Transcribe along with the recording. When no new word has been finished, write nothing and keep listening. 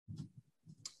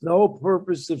The whole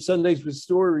purpose of Sundays with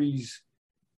Stories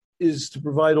is to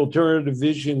provide alternative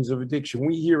visions of addiction.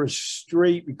 We hear a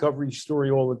straight recovery story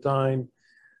all the time,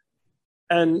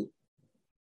 and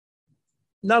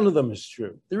none of them is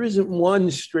true. There isn't one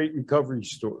straight recovery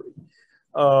story.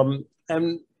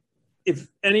 And if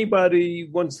anybody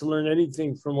wants to learn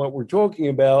anything from what we're talking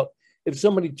about, if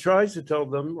somebody tries to tell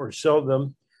them or sell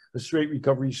them a straight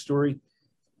recovery story,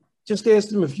 just ask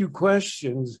them a few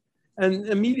questions and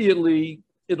immediately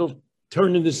it'll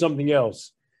turn into something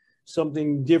else,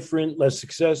 something different, less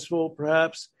successful,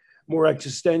 perhaps more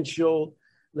existential,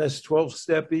 less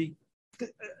 12-steppy.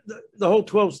 The whole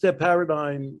 12-step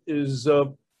paradigm is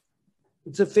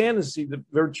it's a fantasy that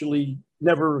virtually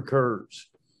never occurs.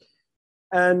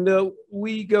 And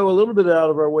we go a little bit out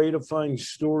of our way to find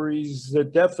stories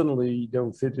that definitely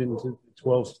don't fit into the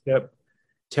 12-step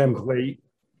template.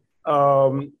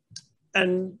 And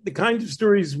the kinds of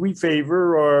stories we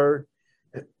favor are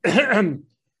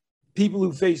people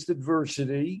who faced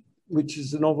adversity, which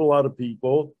is an awful lot of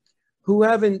people, who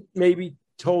haven't maybe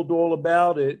told all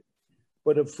about it,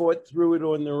 but have fought through it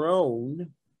on their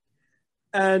own.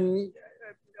 And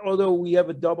although we have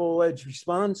a double-edged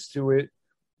response to it,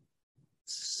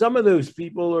 some of those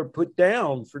people are put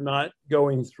down for not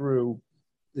going through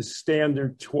the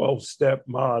standard 12-step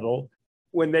model.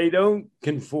 When they don't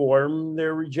conform,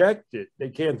 they're rejected. They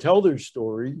can't tell their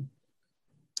story,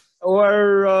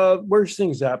 or worse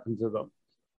things happen to them.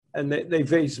 And they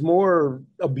face more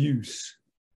abuse,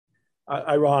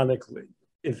 ironically,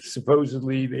 if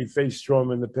supposedly they faced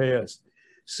trauma in the past.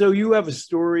 So you have a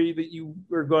story that you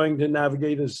are going to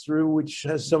navigate us through, which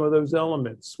has some of those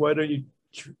elements. Why don't you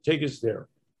take us there?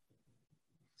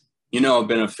 You know, I've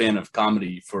been a fan of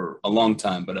comedy for a long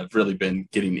time, but I've really been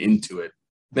getting into it,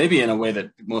 maybe in a way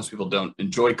that most people don't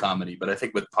enjoy comedy. But I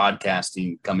think with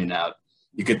podcasting coming out,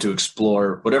 you get to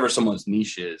explore whatever someone's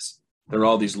niche is. There are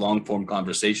all these long form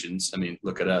conversations. I mean,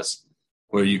 look at us,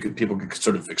 where people could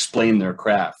sort of explain their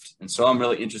craft. And so I'm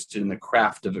really interested in the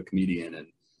craft of a comedian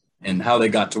and how they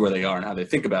got to where they are and how they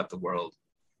think about the world.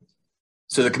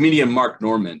 So the comedian Mark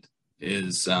Normand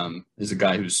is a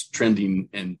guy who's trending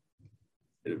and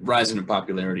rising in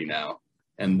popularity now.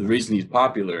 And the reason he's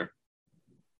popular,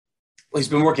 well, he's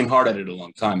been working hard at it a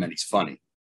long time and he's funny.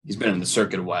 He's been in the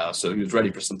circuit a while, so he was ready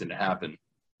for something to happen.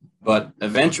 But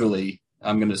eventually,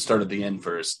 I'm going to start at the end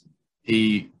first.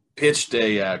 He pitched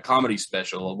a comedy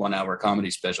special, a 1-hour comedy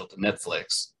special to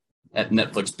Netflix. At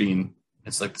Netflix being,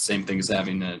 it's like the same thing as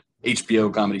having an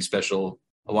HBO comedy special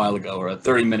a while ago or a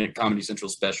 30-minute Comedy Central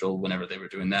special whenever they were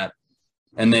doing that.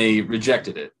 And they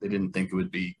rejected it. They didn't think it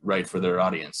would be right for their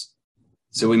audience.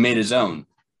 So he made his own.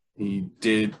 He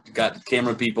got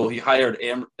camera people. He hired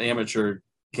amateur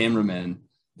cameramen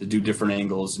to do different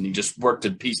angles, and he just worked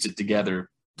and pieced it together,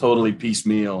 totally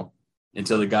piecemeal,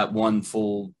 until they got one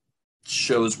full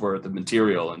show's worth of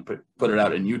material and put it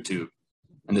out on YouTube.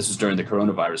 And this was during the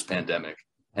coronavirus pandemic.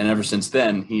 And ever since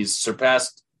then, he's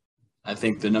surpassed, I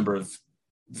think, the number of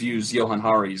views Johan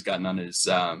Hari's gotten on his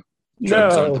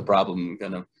Drugs Aren't the Problem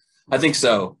kind of. I think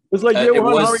so. It was like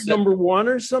Johan Hari number one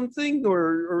or something,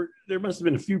 or there must have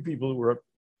been a few people who were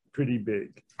pretty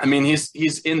big. I mean,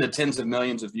 he's in the tens of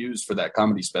millions of views for that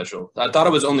comedy special. I thought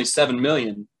it was only 7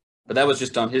 million, but that was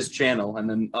just on his channel. And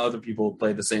then other people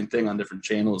played the same thing on different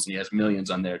channels, and he has millions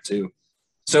on there too.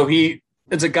 So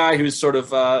it's a guy who's sort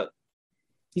of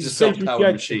he's a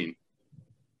self-powered machine.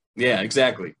 Yeah,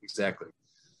 exactly.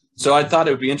 So I thought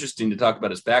it would be interesting to talk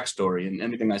about his backstory, and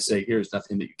anything I say here is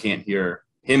nothing that you can't hear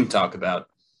him talk about.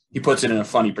 He puts it in a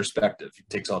funny perspective. He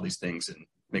takes all these things and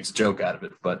makes a joke out of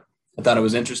it. But I thought it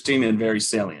was interesting and very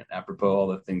salient, apropos all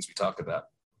the things we talk about.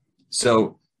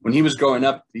 So when he was growing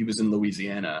up, he was in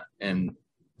Louisiana, and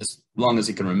as long as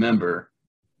he can remember,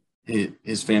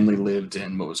 his family lived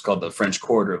in what was called the French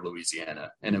Quarter of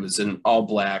Louisiana, and it was in an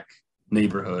all-black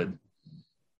neighborhood.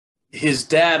 His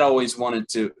dad always wanted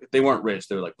to, they weren't rich,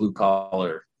 they were like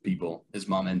blue-collar people, his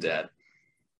mom and dad.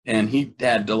 And he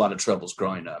had a lot of troubles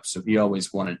growing up, so he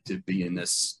always wanted to be in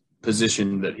this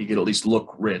position that he could at least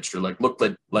look rich or look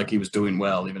like he was doing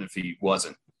well, even if he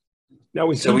wasn't. No,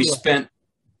 it's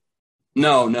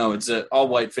an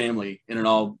all-white family in an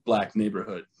all-black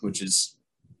neighborhood, which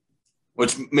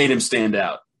made him stand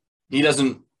out. He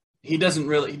didn't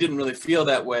really feel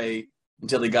that way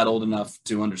until he got old enough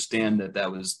to understand that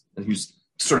he was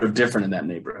sort of different in that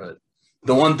neighborhood.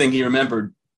 The one thing he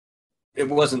remembered, it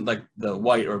wasn't like the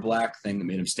white or black thing that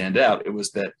made him stand out. It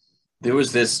was that there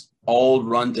was this old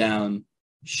rundown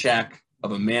shack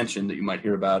of a mansion that you might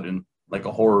hear about in like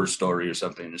a horror story or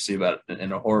something, or see about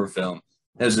in a horror film.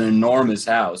 It was an enormous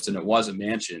house, and it was a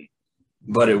mansion.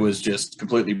 but it was just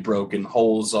completely broken,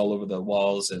 holes all over the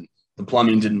walls, and the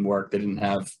plumbing didn't work. They didn't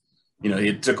have,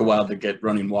 it took a while to get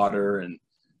running water. And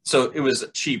so it was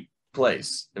a cheap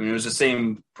place. I mean, it was the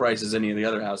same price as any of the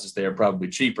other houses there, probably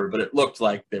cheaper, but it looked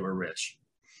like they were rich.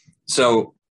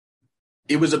 So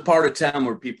it was a part of town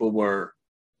where people were,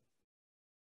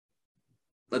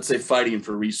 let's say, fighting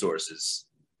for resources,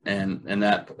 and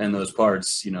those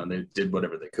parts, they did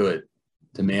whatever they could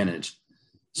to manage.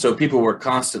 So people were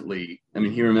constantly,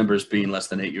 he remembers being less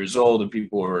than 8 years old and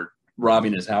people were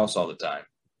robbing his house all the time.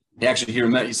 He said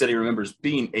he remembers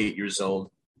being 8 years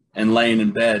old and laying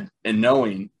in bed and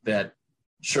knowing that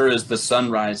sure as the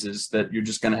sun rises, that you're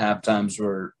just going to have times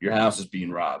where your house is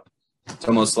being robbed. It's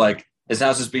almost like his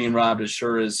house is being robbed as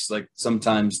sure as like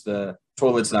sometimes the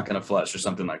toilet's not going to flush or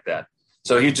something like that.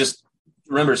 So he just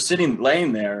remembers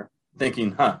laying there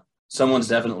thinking, someone's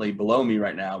definitely below me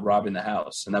right now robbing the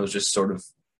house. And that was just sort of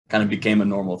kind of became a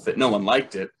normal thing. No one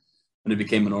liked it, but it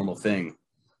became a normal thing.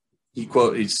 He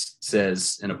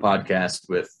says in a podcast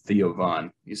with Theo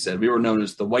Vaughn, he said, "We were known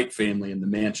as the white family in the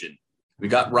mansion. We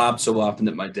got robbed so often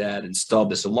that my dad installed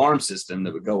this alarm system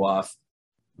that would go off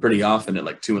pretty often at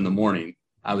like 2 a.m.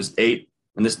 I was 8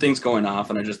 and this thing's going off.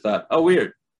 And I just thought, oh,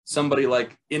 weird. Somebody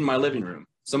like in my living room,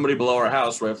 somebody below our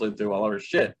house rifling through all our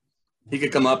shit. He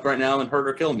could come up right now and hurt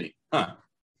or kill me.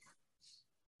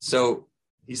 So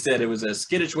he said it was a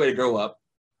skittish way to grow up.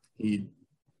 They'd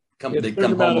come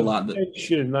home a lot.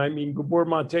 Gabor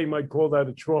Mate might call that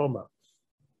a trauma.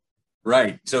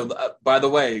 Right. So, by the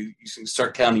way, you can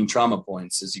start counting trauma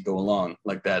points as you go along,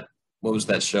 like that. What was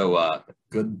that show?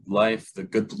 Good Life, the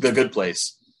Good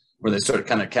Place, where they sort of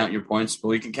kind of count your points. But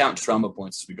we can count trauma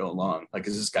points as we go along. Like,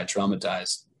 is this guy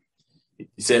traumatized? He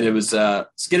said it was a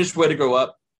skittish way to grow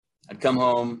up. I'd come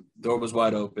home, door was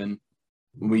wide open.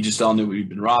 We just all knew we'd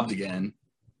been robbed again.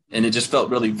 And it just felt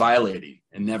really violating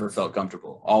and never felt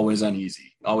comfortable, always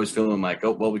uneasy, always feeling like,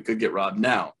 oh, well, we could get robbed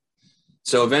now.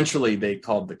 So eventually they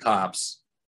called the cops.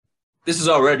 This is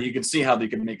already, you can see how they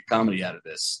could make a comedy out of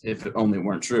this if it only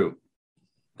weren't true.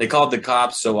 They called the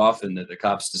cops so often that the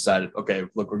cops decided, okay,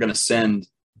 look,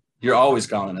 you're always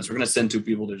calling us. We're going to send 2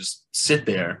 people to just sit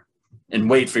there and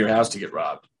wait for your house to get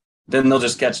robbed. Then they'll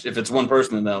just catch, if it's one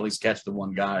person, then they'll at least catch the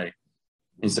one guy.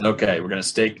 He said, okay, we're going to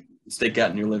stake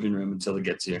out in your living room until it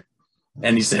gets here.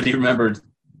 And he said he remembered,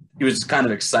 he was kind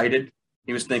of excited.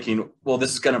 He was thinking, well,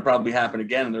 this is going to probably happen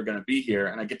again and they're going to be here.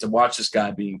 And I get to watch this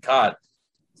guy being caught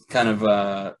kind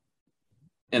of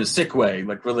in a sick way,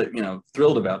 like really,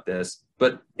 thrilled about this.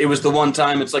 But it was the one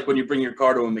time, it's like when you bring your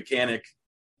car to a mechanic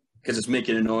because it's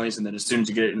making a noise. And then as soon as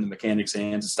you get it in the mechanic's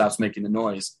hands, it stops making the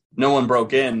noise. No one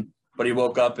broke in, but he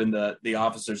woke up and the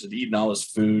officers had eaten all his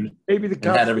food. Maybe the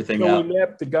cops had everything out.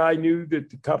 The guy knew that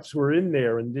the cops were in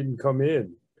there and didn't come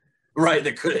in. Right.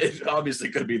 It obviously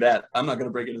could be that. I'm not going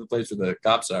to break into the place where the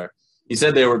cops are. He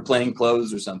said they were playing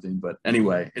clothes or something. But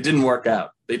anyway, it didn't work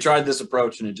out. They tried this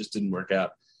approach and it just didn't work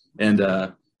out. And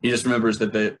he just remembers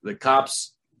that the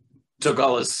cops took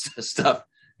all his stuff,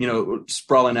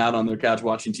 sprawling out on their couch,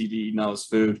 watching TV, eating all his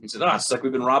food. He said, it's like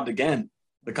we've been robbed again.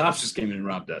 The cops just came in and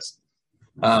robbed us.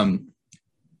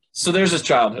 So there's his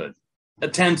childhood, a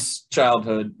tense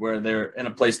childhood where they're in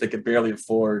a place they could barely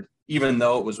afford, even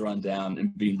though it was run down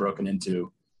and being broken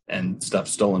into and stuff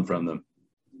stolen from them.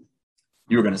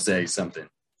 You were going to say something.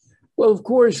 Well, of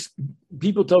course,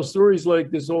 people tell stories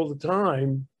like this all the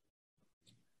time,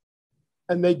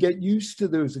 and they get used to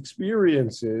those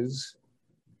experiences.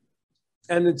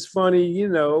 And it's funny,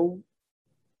 you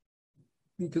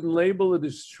can label it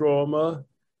as trauma,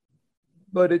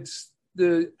 but it's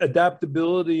the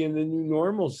adaptability and the new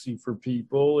normalcy for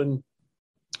people. And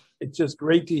it's just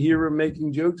great to hear him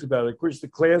making jokes about it. Of course, the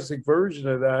classic version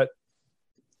of that,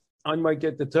 I might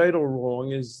get the title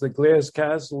wrong, is the Glass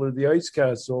Castle or the Ice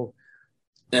Castle.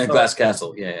 Yeah, Glass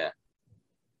Castle. Yeah.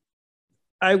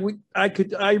 I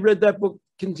read that book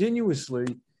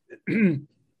continuously.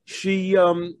 She,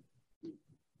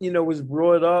 was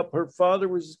brought up. Her father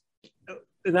was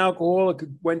an alcoholic,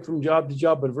 went from job to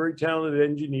job, but a very talented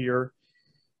engineer.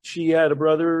 She had a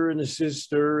brother and a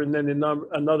sister, and then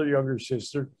another younger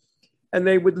sister. And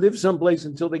they would live someplace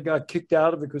until they got kicked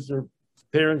out of it because their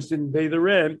parents didn't pay the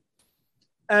rent.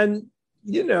 And,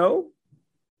 she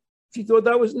thought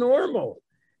that was normal.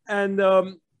 And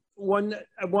one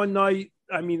night,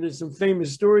 there's some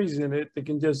famous stories in it that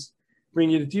can just bring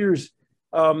you to tears.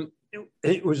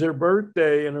 It was her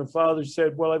birthday, and her father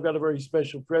said, well, I've got a very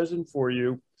special present for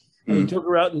you. And he took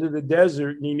her out into the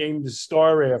desert, and he named a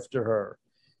star after her.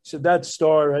 So that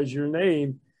star has your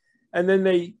name. And then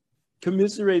they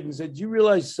commiserated and said, do you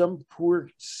realize some poor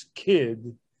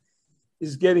kid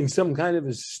is getting some kind of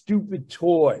a stupid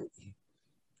toy?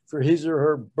 for his or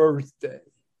her birthday.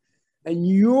 And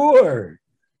you're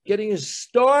getting a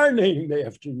star named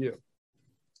after you.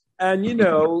 And, you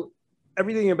know,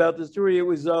 everything about the story, it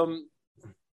was,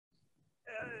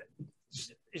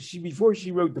 before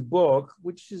she wrote the book,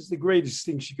 which is the greatest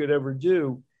thing she could ever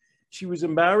do, she was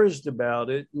embarrassed about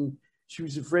it. And she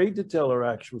was afraid to tell her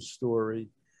actual story.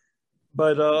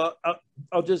 But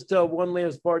I'll just tell one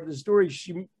last part of the story.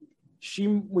 She,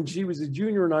 when she was a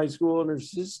junior in high school and her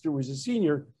sister was a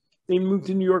senior, they moved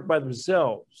to New York by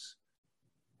themselves.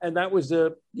 And that was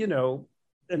an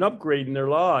upgrade in their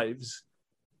lives.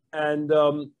 And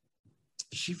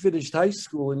she finished high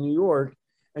school in New York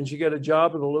and she got a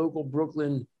job at a local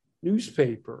Brooklyn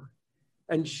newspaper.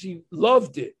 And she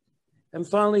loved it. And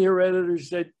finally her editor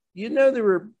said, you know, there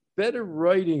were better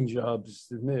writing jobs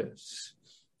than this.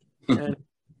 And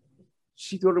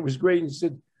she thought it was great and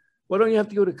said, well, don't you have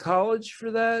to go to college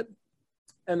for that?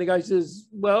 And the guy says,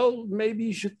 well, maybe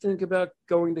you should think about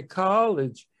going to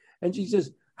college. And she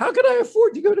says, how could I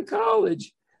afford to go to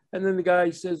college? And then the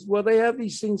guy says, well, they have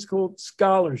these things called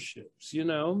scholarships, you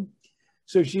know?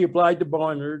 So she applied to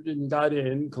Barnard and got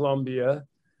in Columbia.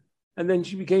 And then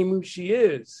she became who she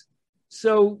is.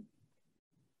 So,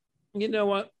 you know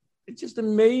what? It's just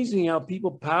amazing how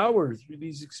people power through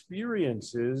these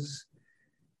experiences.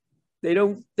 They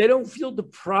don't feel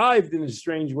deprived in a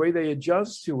strange way. They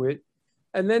adjust to it.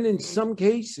 And then in some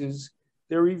cases,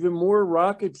 they're even more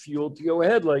rocket fuel to go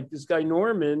ahead, like this guy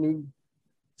Norman,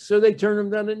 so they turn him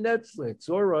down at Netflix.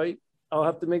 All right, I'll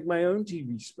have to make my own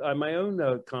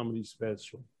comedy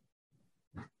special.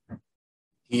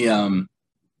 He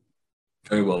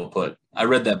very well put. I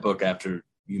read that book after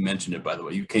you mentioned it, by the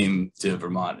way. You came to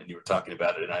Vermont and you were talking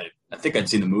about it, and I think I'd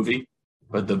seen the movie,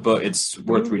 but the book, it's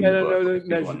worth reading. I don't know that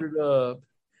measured up.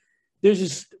 There's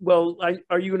just, well,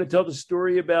 are you going to tell the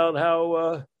story about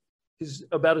how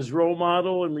about his role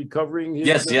model and recovering his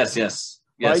yes.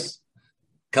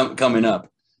 Coming up.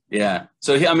 Yeah.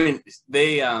 So he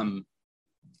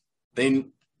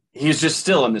was just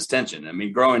still in this tension. I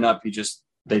mean, growing up,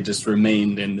 they just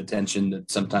remained in the tension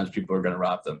that sometimes people are going to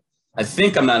rob them. I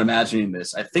think I'm not imagining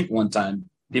this. I think one time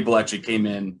people actually came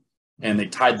in and they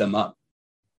tied them up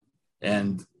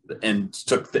and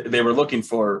they were looking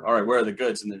for, all right, where are the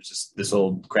goods? And there's just this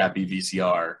old crappy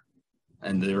VCR,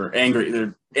 and they were angry.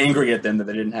 They're angry at them that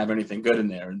they didn't have anything good in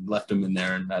there and left them in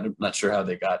there. And I'm not sure how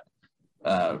they got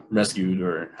rescued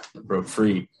or broke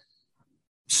free.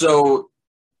 So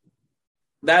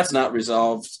that's not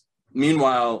resolved.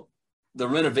 Meanwhile, the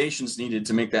renovations needed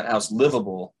to make that house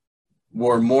livable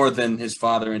were more than his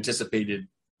father anticipated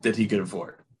that he could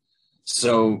afford.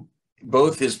 So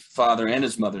both his father and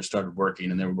his mother started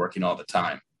working, and they were working all the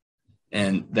time.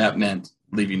 And that meant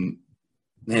leaving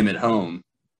him at home.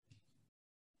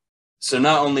 So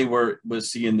not only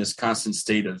was he in this constant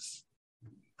state of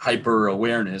hyper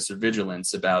awareness or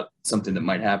vigilance about something that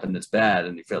might happen that's bad,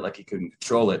 and he felt like he couldn't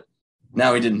control it.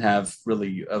 Now he didn't have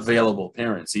really available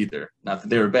parents either. Not that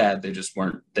they were bad, they just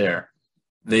weren't there.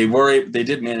 They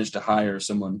did manage to hire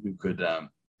someone who could,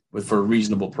 for a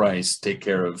reasonable price, take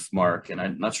care of Mark. And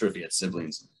I'm not sure if he had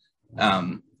siblings.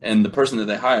 And the person that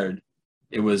they hired,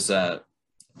 it was, I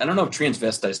don't know if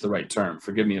transvestite's the right term.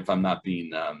 Forgive me if I'm not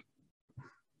being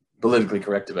politically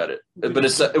correct about it. But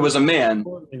it was a man.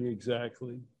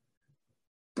 Exactly.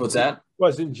 What's that?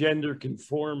 Wasn't gender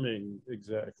conforming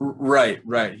exactly.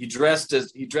 Right. He dressed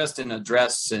in a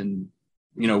dress and,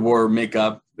 wore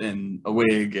makeup and a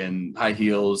wig and high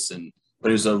heels, but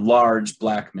he was a large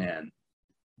black man,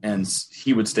 and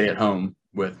he would stay at home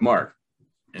with Mark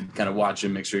and kind of watch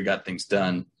him, make sure he got things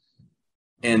done.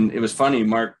 And it was funny.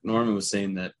 Mark Norman was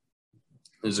saying that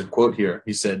there's a quote here.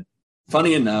 He said,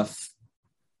 "Funny enough,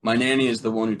 my nanny is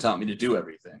the one who taught me to do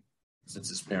everything since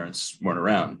his parents weren't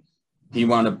around. He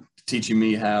wound up teaching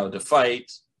me how to fight,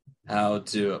 how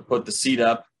to put the seat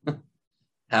up,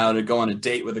 how to go on a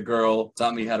date with a girl,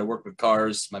 taught me how to work with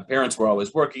cars. My parents were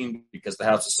always working because the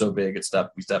house was so big, we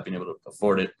stopped being able to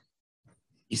afford it."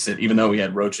 He said, even though we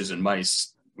had roaches and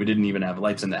mice, we didn't even have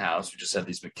lights in the house. We just had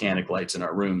these mechanic lights in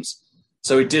our rooms.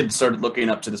 So he started looking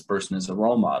up to this person as a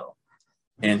role model.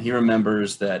 And he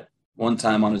remembers that one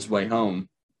time on his way home,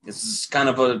 this is kind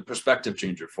of a perspective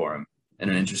changer for him in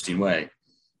an interesting way.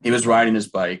 He was riding his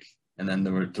bike, and then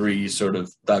there were three sort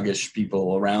of thuggish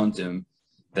people around him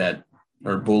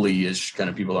or bully-ish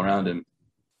kind of people around him,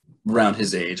 around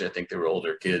his age. I think they were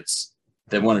older kids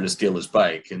that wanted to steal his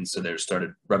bike. And so they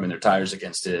started rubbing their tires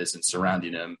against his and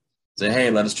surrounding him, saying, "Hey,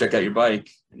 let us check out your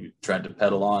bike." And he tried to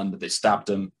pedal on, but they stopped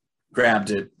him, grabbed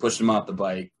it, pushed him off the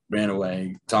bike, ran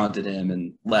away, taunted him,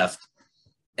 and left.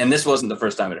 And this wasn't the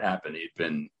first time it happened. He'd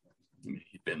been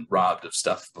he'd been robbed of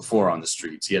stuff before on the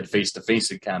streets. He had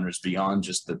face-to-face encounters beyond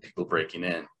just the people breaking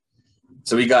in.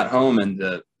 So he got home, and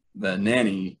the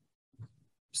nanny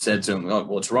said to him, "Oh,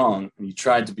 what's wrong?" And he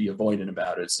tried to be avoidant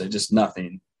about it, said just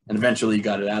nothing. And eventually he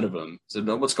got it out of him. Said,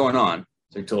 "No, what's going on?"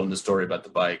 So he told him the story about the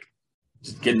bike.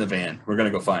 Just get in the van. We're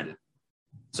going to go find it.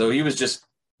 So he was just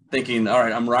thinking, all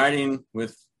right, I'm riding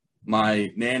with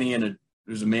my nanny and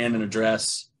there's a man in a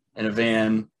dress in a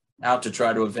van out to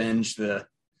try to avenge the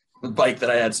bike that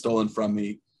I had stolen from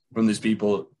me, from these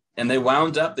people. And they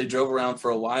drove around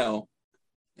for a while,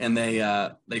 and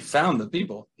they found the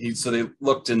people. So they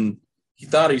looked, and he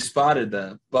thought he spotted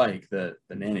the bike, the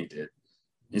nanny did.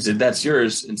 He said, "That's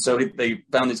yours." And so they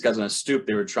found these guys on a stoop.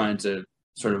 They were trying to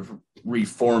sort of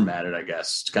reformat it, I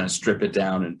guess, to kind of strip it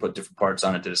down and put different parts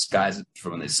on it to disguise it for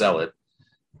when they sell it.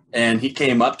 And he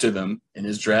came up to them in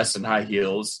his dress and high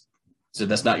heels, said,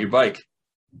 "That's not your bike."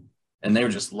 And they were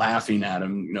just laughing at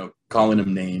him, calling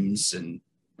him names and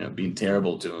being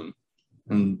terrible to him.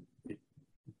 And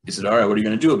he said, "All right, what are you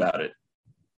going to do about it?"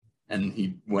 And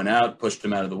he went out, pushed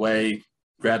him out of the way,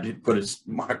 grabbed it,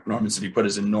 Mark Norman said he put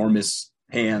his enormous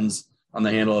hands on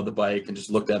the handle of the bike and just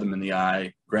looked at him in the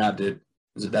eye, grabbed it,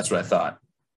 and said, "That's what I thought,"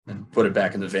 and put it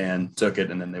back in the van, took it,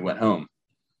 and then they went home.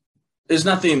 There's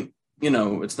nothing,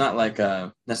 it's not like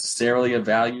necessarily a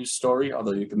value story,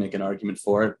 although you can make an argument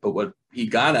for it. But what he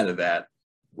got out of that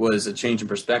was a change in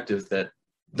perspective, that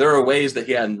there are ways that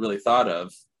he hadn't really thought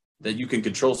of that you can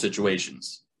control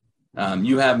situations.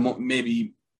 You have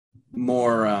maybe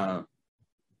more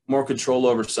control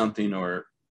over something, or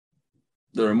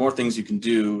there are more things you can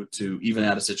do to even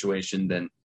out a situation than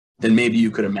maybe you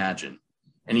could imagine.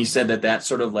 And he said that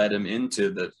sort of led him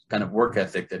into the kind of work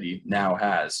ethic that he now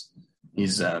has.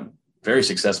 He's a very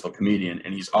successful comedian,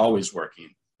 and he's always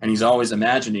working, and he's always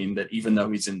imagining that even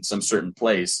though he's in some certain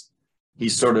place,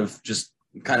 he's sort of just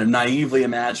kind of naively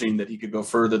imagining that he could go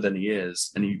further than he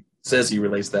is. And he says he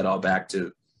relates that all back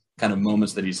to kind of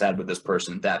moments that he's had with this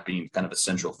person, that being kind of a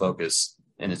central focus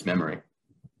in his memory.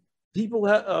 People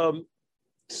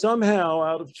somehow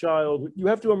out of childhood, you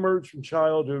have to emerge from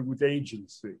childhood with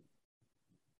agency.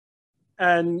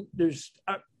 And there's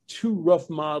two rough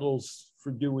models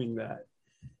for doing that.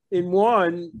 In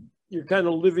one, you're kind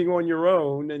of living on your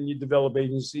own and you develop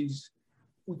agencies.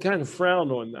 We kind of frown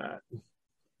on that.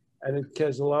 And it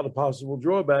has a lot of possible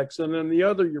drawbacks. And then the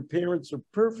other, your parents are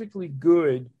perfectly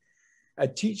good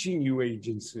at teaching you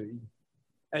agency.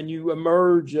 And you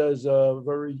emerge as a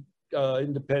very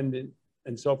independent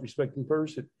and self-respecting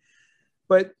person.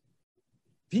 But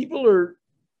people are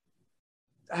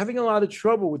having a lot of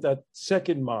trouble with that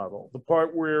second model, the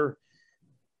part where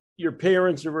your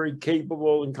parents are very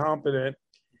capable and competent,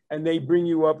 and they bring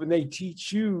you up and they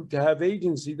teach you to have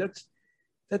agency.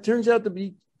 That turns out to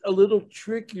be a little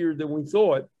trickier than we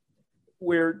thought,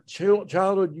 where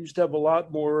childhood used to have a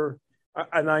lot more.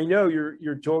 And I know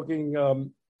you're talking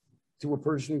to a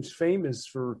person who's famous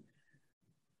for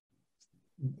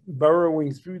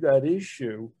burrowing through that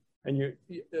issue, and you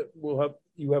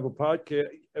have a podcast.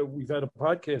 We've had a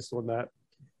podcast on that.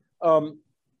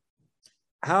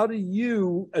 How do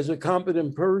you, as a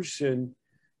competent person,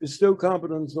 bestow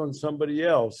competence on somebody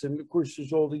else? And of course,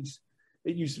 there's all these.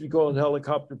 It used to be called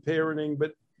helicopter parenting,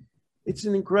 but it's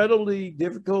an incredibly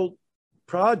difficult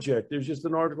project. There's just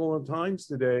an article in Times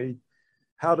today,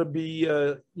 how to be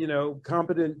a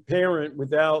competent parent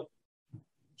without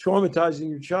traumatizing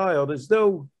your child, as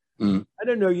though, I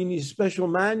don't know, you need a special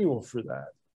manual for that.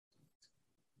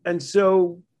 And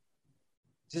so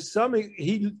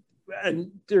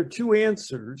and there are two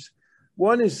answers.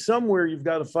 One is somewhere you've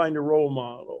got to find a role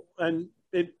model. And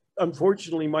it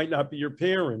unfortunately might not be your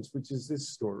parents, which is this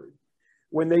story.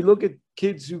 When they look at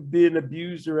kids who've been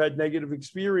abused or had negative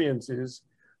experiences,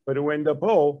 but who end up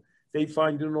whole, they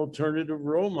find an alternative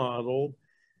role model,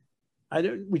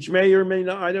 which may or may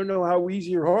not, I don't know how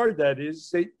easy or hard that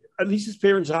is. At least his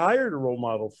parents hired a role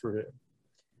model for him.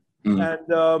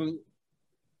 And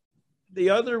the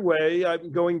other way,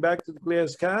 I'm going back to the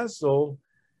Glass Castle,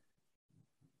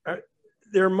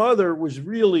 their mother was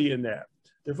really inept.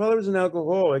 Their father was an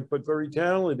alcoholic, but very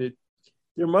talented.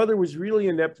 Their mother was really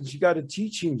inept, and she got a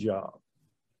teaching job.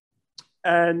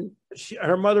 And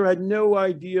her mother had no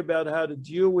idea about how to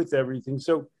deal with everything.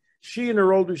 So she and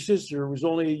her older sister, who was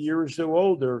only a year or so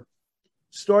older,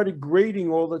 started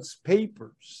grading all its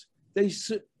papers. They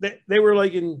were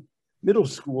like in middle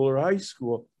school or high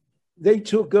school. They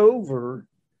took over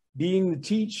being the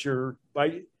teacher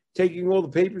by taking all the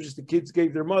papers the kids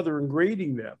gave their mother and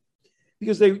grading them,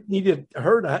 because they needed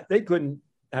her they couldn't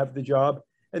have the job,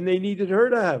 and they needed her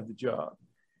to have the job.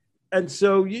 And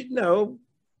so,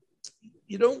 you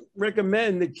you don't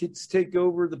recommend that kids take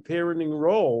over the parenting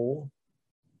role,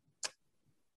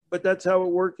 but that's how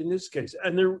it worked in this case.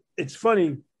 And it's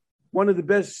funny, one of the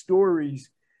best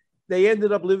stories, they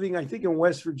ended up living, I think, in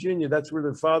West Virginia. That's where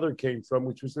their father came from,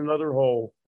 which was another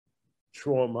whole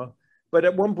trauma. But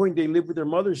at one point, they lived with their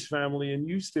mother's family in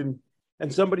Houston,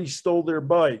 and somebody stole their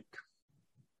bike,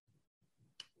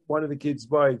 one of the kids'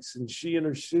 bikes. And she and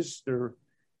her sister,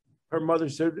 her mother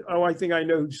said, "Oh, I think I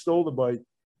know who stole the bike."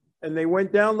 And they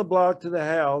went down the block to the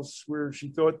house where she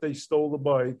thought they stole the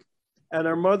bike. And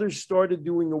her mother started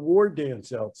doing a war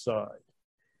dance outside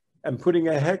and putting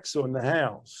a hex on the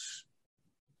house.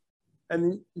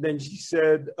 And then she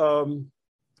said,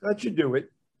 that should do it.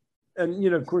 And,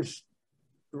 of course,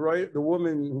 the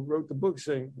woman who wrote the book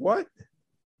saying, what?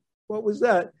 What was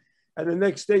that? And the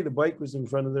next day, the bike was in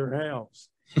front of their house.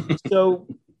 So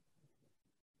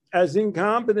as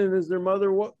incompetent as their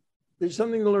mother was, there's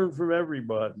something to learn from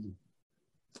everybody.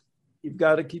 You've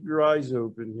got to keep your eyes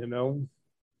open,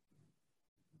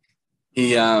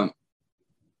 He,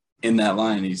 in that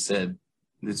line, he said,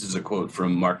 this is a quote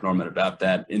from Mark Norman about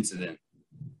that incident.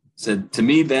 Said, "To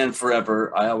me, then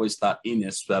forever, I always thought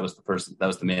Enos, that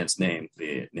was the man's name,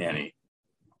 the nanny.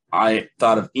 I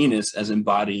thought of Enos as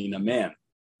embodying a man."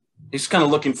 He's kind of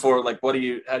looking for, like, how do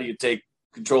you take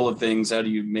control of things? How do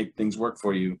you make things work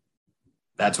for you?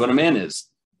 That's what a man is.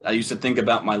 I used to think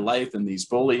about my life and these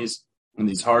bullies and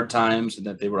these hard times, and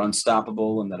that they were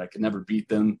unstoppable and that I could never beat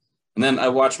them. And then I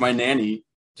watched my nanny,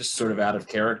 just sort of out of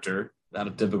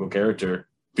typical character,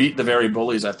 beat the very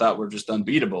bullies I thought were just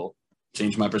unbeatable.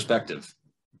 Changed my perspective.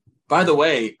 By the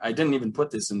way, I didn't even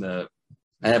put this I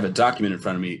have a document in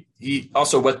front of me. He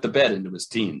also wet the bed into his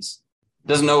teens.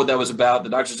 Doesn't know what that was about. The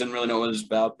doctors didn't really know what it was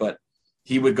about, but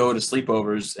he would go to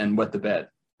sleepovers and wet the bed.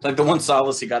 It's like the one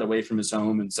solace he got away from his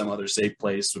home and some other safe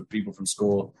place with people from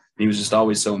school. He was just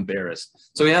always so embarrassed.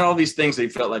 So he had all these things that he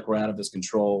felt like were out of his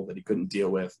control that he couldn't deal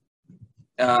with.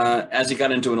 As he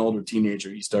got into an older teenager,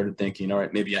 he started thinking, all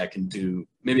right, maybe I can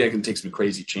take some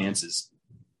crazy chances.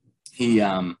 He,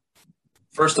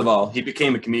 first of all, he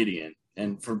became a comedian,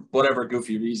 and for whatever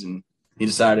goofy reason, he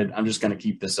decided, I'm just going to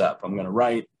keep this up. I'm going to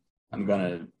write. I'm going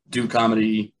to do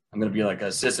comedy. I'm going to be like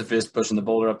a Sisyphus pushing the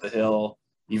boulder up the hill,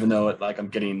 even though I'm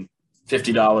getting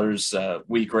 $50 a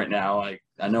week right now.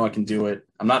 I know I can do it.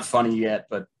 I'm not funny yet,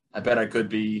 but I bet I could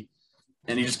be.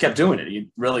 And he just kept doing it. He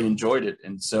really enjoyed it.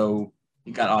 And so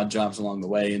he got odd jobs along the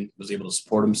way and was able to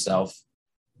support himself,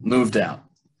 moved out.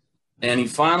 And he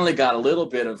finally got a little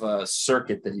bit of a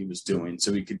circuit that he was doing,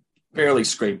 so he could barely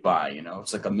scrape by.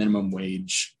 It's like a minimum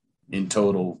wage in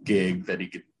total gig that he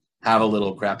could have a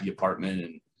little crappy apartment.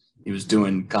 And he was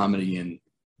doing comedy in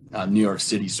New York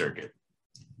City circuit.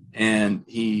 And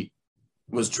he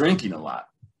was drinking a lot,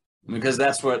 because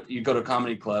that's what you go to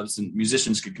comedy clubs, and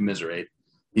musicians could commiserate.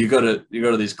 You go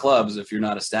to these clubs if you're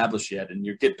not established yet, and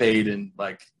you get paid in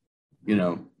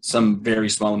some very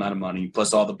small amount of money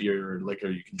plus all the beer or liquor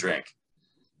you can drink.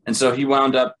 And so he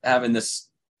wound up having this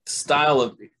style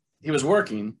of, he was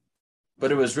working,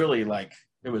 but it was really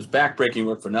it was backbreaking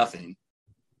work for nothing.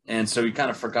 And so he kind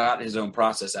of forgot his own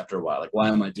process after a while. Like, why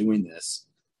am I doing this?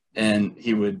 And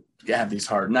he would have these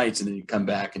hard nights, and then he'd come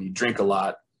back and he'd drink a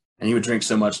lot, and he would drink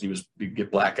so much and he'd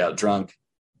get blackout drunk.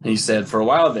 And he said for a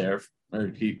while there,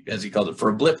 or as he called it, for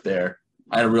a blip there,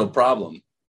 I had a real problem.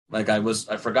 Like I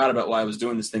forgot about why I was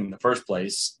doing this thing in the first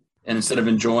place. And instead of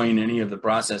enjoying any of the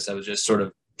process, I was just sort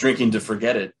of drinking to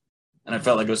forget it. And I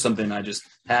felt like it was something I just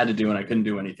had to do, and I couldn't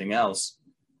do anything else.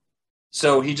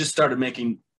 So he just started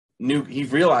he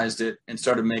realized it and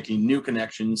started making new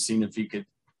connections, seeing if he could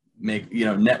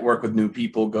network with new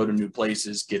people, go to new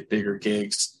places, get bigger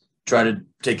gigs, try to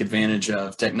take advantage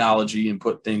of technology and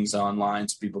put things online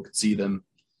so people could see them.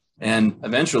 And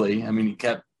eventually, he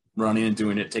kept running and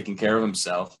doing it, taking care of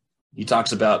himself. He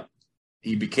talks about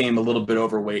he became a little bit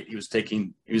overweight. He was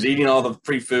eating all the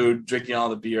free food, drinking all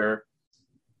the beer,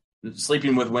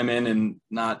 sleeping with women and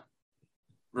not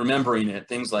remembering it,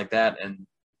 things like that. And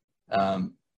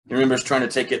he remembers trying to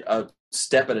take it a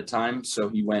step at a time. So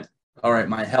he went, all right,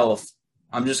 my health,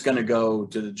 I'm just going to go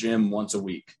to the gym once a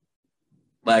week.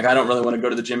 Like, I don't really want to go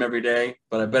to the gym every day,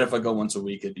 but I bet if I go once a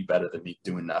week, it'd be better than me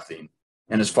doing nothing.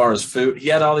 And as far as food, he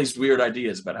had all these weird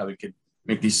ideas about how he could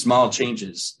make these small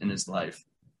changes in his life.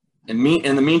 And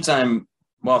in the meantime,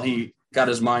 while he got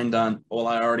his mind on, well,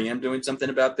 I already am doing something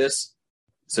about this,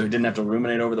 so he didn't have to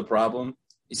ruminate over the problem,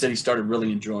 he said he started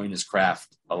really enjoying his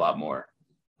craft a lot more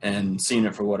and seeing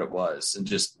it for what it was. And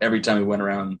just every time he went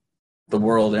around the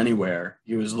world anywhere,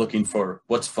 he was looking for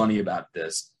what's funny about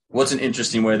this. What's an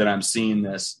interesting way that I'm seeing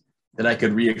this that I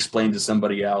could re-explain to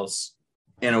somebody else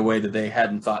in a way that they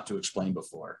hadn't thought to explain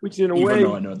before. Which in a even way,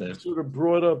 though I know that sort of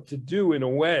brought up to do in a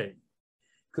way,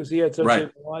 because he had such right.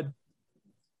 an odd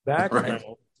background.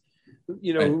 Right.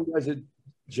 You know, Right. who has a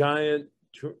giant,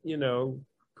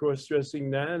 cross-dressing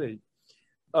nanny.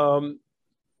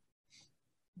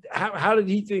 How did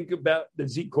he think about?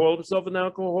 Does he call himself an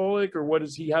alcoholic, or what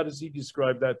is he? How does he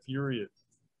describe that period?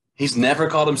 He's never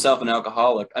called himself an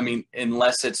alcoholic. I mean,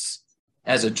 unless it's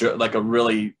as a like a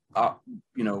really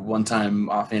one-time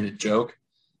offhanded joke.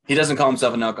 He doesn't call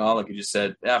himself an alcoholic. He just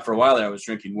said, "Yeah, for a while there, I was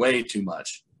drinking way too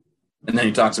much," and then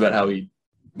he talks about how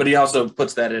but he also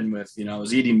puts that in with, I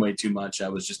was eating way too much. I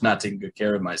was just not taking good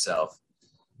care of myself,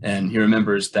 and he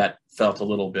remembers that felt a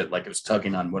little bit like it was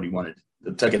tugging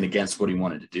against what he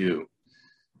wanted to do.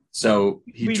 So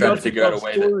he tried to figure out a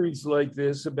way stories like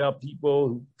this about people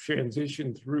who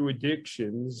transition through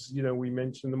addictions. We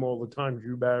mention them all the time,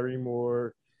 Drew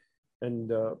Barrymore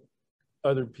and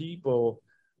other people.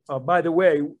 By the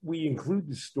way, we include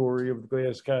the story of the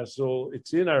Glass Castle.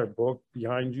 It's in our book,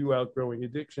 Behind You, Outgrowing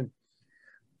Addiction.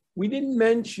 We didn't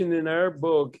mention in our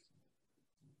book,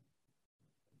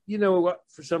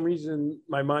 for some reason,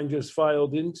 my mind just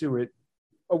filed into it.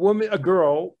 A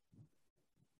girl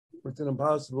with an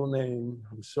impossible name,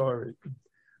 I'm sorry,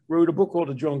 wrote a book called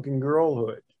A Drunken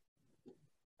Girlhood.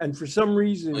 And for some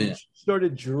reason, she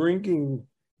started drinking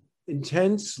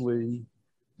intensely,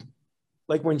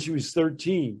 like when she was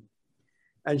 13.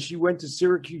 And she went to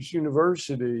Syracuse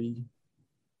University,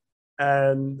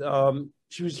 and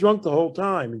she was drunk the whole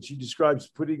time. And she describes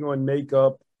putting on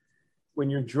makeup when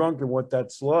you're drunk and what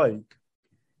that's like.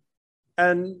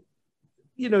 And,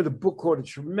 the book caught a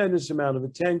tremendous amount of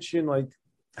attention, like,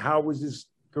 how was this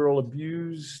girl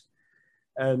abused?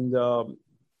 And,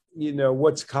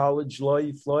 what's college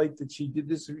life like that she did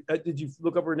this? Did you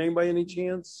look up her name by any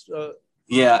chance?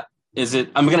 Yeah. Is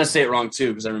it? I'm gonna say it wrong too,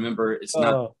 because I remember it's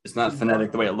not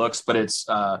phonetic the way it looks, but it's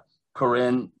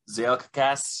Corinne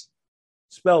Zailckas.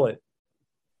 Spell it.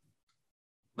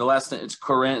 The last name, it's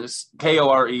Corinne, it's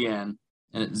Koren,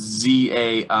 and it's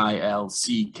Zailckas.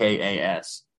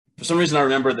 For some reason, I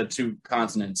remember the two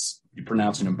consonants. You're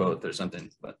pronouncing them both or something,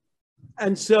 but.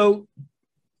 And so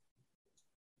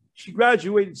she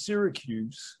graduated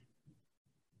Syracuse,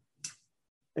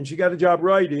 and she got a job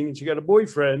writing, and she got a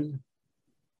boyfriend,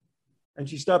 and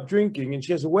she stopped drinking, and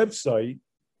she has a website,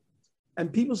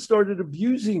 and people started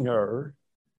abusing her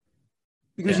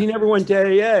because she never went to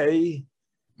AA.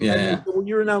 Yeah. When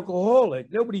you're an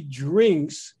alcoholic, nobody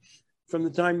drinks from the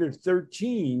time they're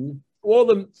 13. All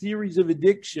the theories of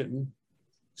addiction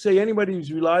say anybody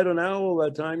who's relied on alcohol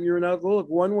that time, you're an alcoholic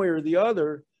one way or the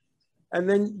other. And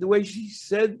then the way she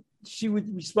said, she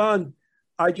would respond,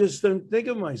 I just don't think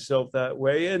of myself that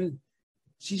way. And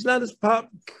she's not as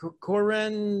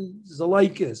Corinne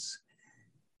Zailckas.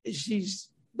 She's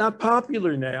not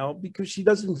popular now because she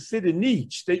doesn't fit a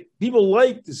niche. People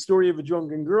like the story of A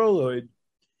Drunken Girlhood.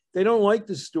 They don't like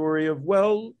the story of,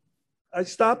 well, I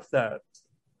stopped that.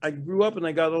 I grew up and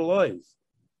I got a life.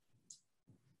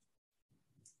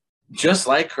 Just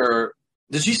like her,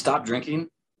 did she stop drinking?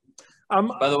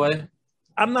 By the way,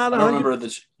 I'm not. I don't remember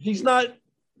that. She's not.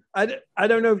 I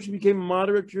don't know if she became a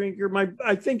moderate drinker.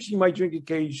 I think she might drink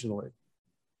occasionally.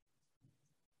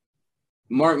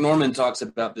 Mark Norman talks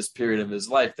about this period of his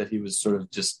life that he was sort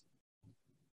of just,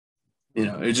 he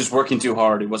was just working too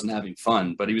hard. He wasn't having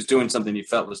fun, but he was doing something he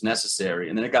felt was necessary.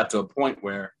 And then it got to a point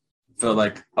where I felt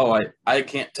like, I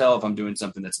can't tell if I'm doing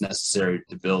something that's necessary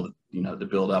to build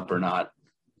up or not,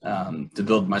 to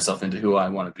build myself into who I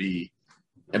want to be.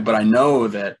 But I know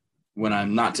that when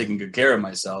I'm not taking good care of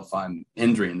myself, I'm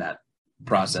hindering that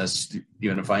process,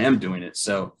 even if I am doing it.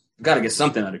 So I've got to get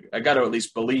something I got to at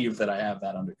least believe that I have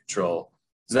that under control.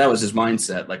 So that was his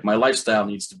mindset. Like, my lifestyle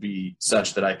needs to be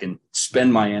such that I can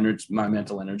spend my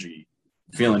mental energy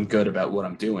feeling good about what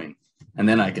I'm doing. And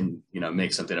then I can,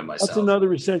 make something of myself. That's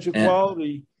another essential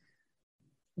quality.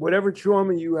 Whatever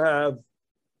trauma you have,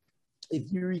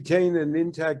 if you retain an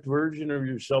intact version of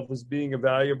yourself as being a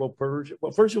valuable person,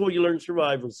 well, first of all, you learn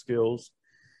survival skills.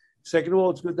 Second of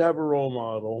all, it's good to have a role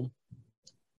model.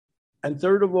 And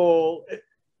third of all,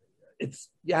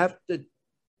 you have to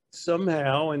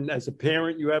somehow, and as a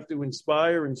parent, you have to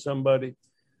inspire in somebody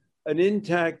an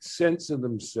intact sense of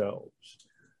themselves,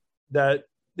 that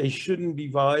they shouldn't be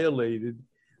violated.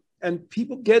 And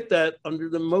people get that under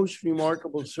the most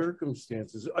remarkable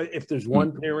circumstances. If there's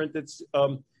one parent that's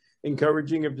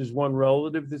encouraging, if there's one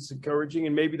relative that's encouraging,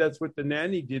 and maybe that's what the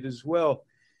nanny did as well,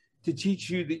 to teach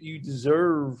you that you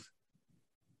deserve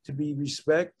to be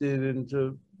respected and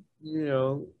to,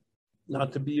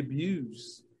 not to be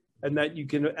abused, and that you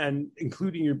can, and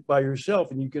including by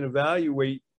yourself, and you can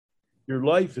evaluate your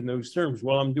life in those terms.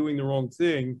 Well, I'm doing the wrong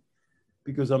thing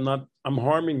because I'm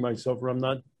harming myself, or I'm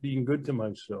not being good to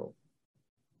myself.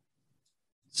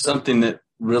 Something that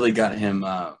really got him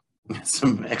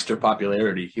some extra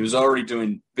popularity. He was already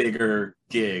doing bigger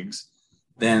gigs.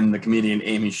 Then the comedian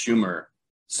Amy Schumer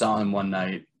saw him one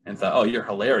night and thought, "Oh, you're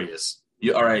hilarious.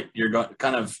 All right, you're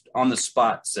kind of on the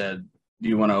spot said, do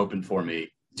you want to open for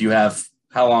me?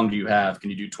 How long do you have? Can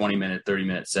you do 20-minute,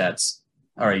 30-minute sets?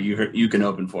 All right, you can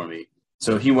open for me."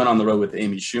 So he went on the road with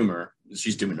Amy Schumer.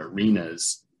 She's doing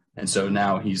arenas. And so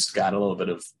now he's got a little bit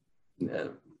of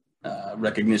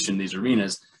recognition in these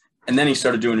arenas. And then he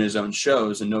started doing his own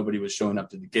shows, and nobody was showing up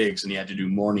to the gigs, and he had to do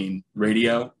morning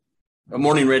radio and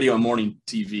morning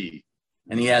TV.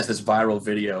 And he has this viral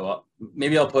video.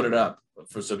 Maybe I'll put it up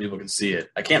so people can see it.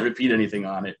 I can't repeat anything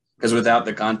on it because without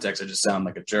the context, I just sound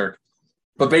like a jerk.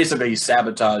 But basically, he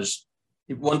sabotaged.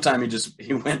 One time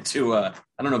he went to, I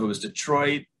don't know if it was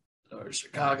Detroit or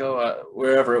Chicago,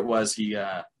 wherever it was. He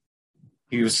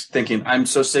was thinking, I'm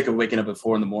so sick of waking up at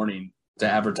 4 a.m. to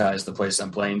advertise the place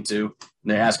I'm playing to.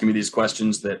 And they're asking me these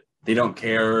questions that they don't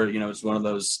care. It's one of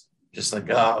those just like,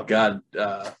 oh God,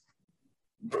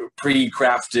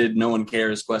 pre-crafted, no one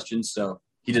cares questions. So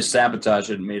he just sabotaged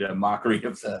it and made a mockery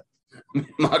of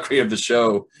the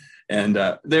show. And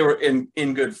they were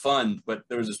in good fun, but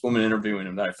there was this woman interviewing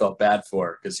him that I felt bad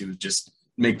for because he would just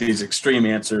make these extreme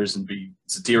answers and be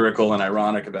satirical and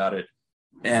ironic about it.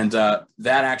 And that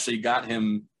actually got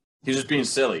him, he was just being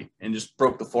silly and just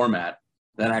broke the format.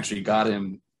 That actually got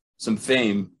him some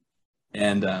fame.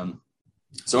 And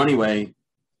so anyway.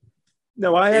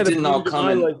 No, I had a period of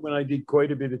my life when I did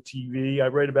quite a bit of TV. I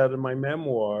write about it in my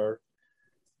memoir,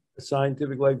 A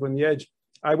Scientific Life on the Edge.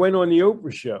 I went on the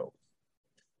Oprah show,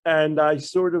 and I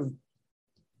sort of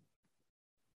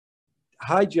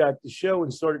hijacked the show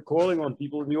and started calling on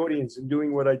people in the audience and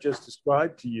doing what I just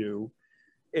described to you,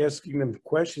 asking them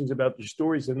questions about their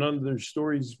stories, and none of their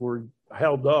stories were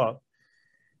held up.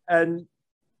 And,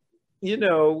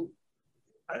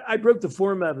 I broke the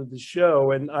format of the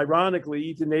show, and ironically,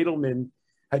 Ethan Edelman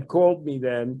had called me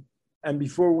then, and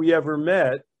before we ever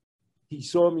met, he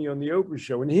saw me on the Oprah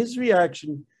show, and his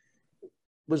reaction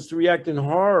was to react in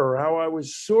horror, how I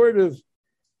was sort of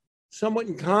somewhat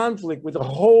in conflict with a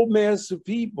whole mass of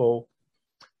people,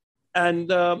 and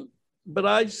but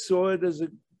I saw it as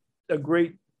a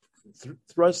great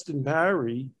thrust and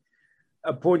parry,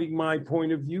 putting my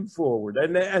point of view forward.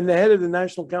 And the head of the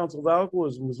National Council of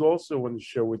Alcoholism was also on the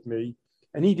show with me,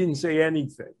 and he didn't say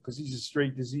anything because he's a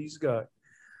straight disease guy.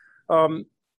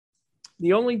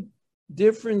 The only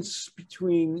difference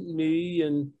between me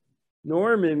and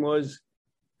Norman was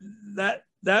that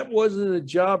wasn't a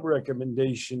job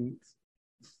recommendation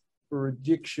for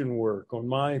addiction work on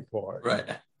my part. Right.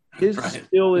 His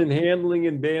skill in handling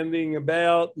and banding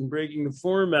about and breaking the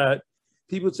format,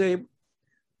 people would say,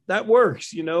 that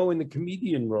works, in the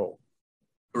comedian role.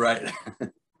 Right.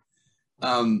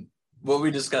 What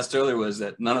we discussed earlier was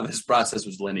that none of his process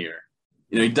was linear.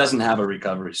 He doesn't have a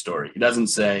recovery story. He doesn't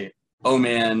say, oh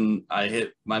man, I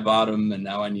hit my bottom and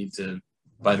now I need to,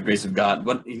 by the grace of God.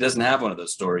 But he doesn't have one of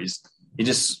those stories. He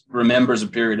just remembers a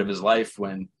period of his life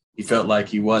when he felt like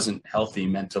he wasn't healthy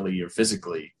mentally or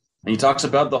physically. And he talks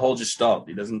about the whole gestalt.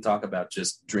 He doesn't talk about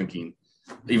just drinking,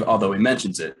 although he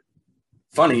mentions it.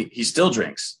 Funny, he still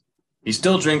drinks. He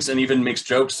still drinks and even makes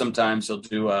jokes sometimes. He'll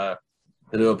do a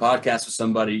podcast with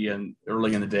somebody and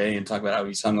early in the day and talk about how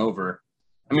he's hungover.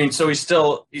 I mean, so he's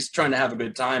trying to have a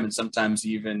good time, and sometimes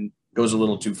he even goes a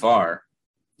little too far.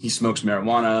 He smokes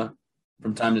marijuana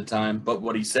from time to time, but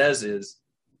what he says is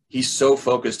he's so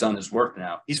focused on his work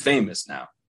now. He's famous now.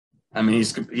 I mean,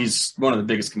 he's one of the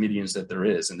biggest comedians that there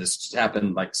is, and this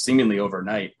happened like seemingly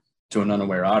overnight to an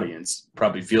unaware audience.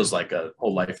 Probably feels like a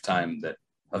whole lifetime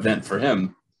event for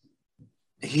him.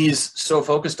 He's so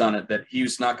focused on it that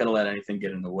he's not going to let anything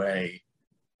get in the way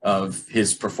of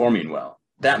his performing well.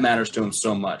 That matters to him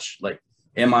so much. Like,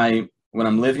 when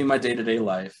I'm living my day-to-day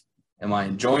life, am I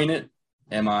enjoying it?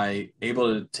 Am I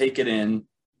able to take it in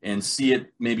and see it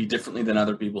maybe differently than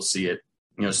other people see it?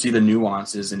 See the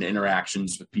nuances and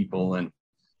interactions with people and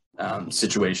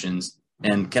situations.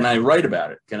 And can I write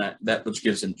about it? That which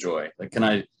gives him joy. Like, can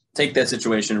I take that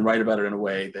situation and write about it in a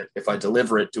way that if I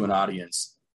deliver it to an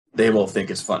audience, they will think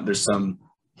it's fun. There's some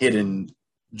hidden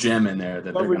gem in there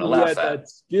that they're going to laugh at. That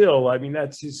skill. I mean,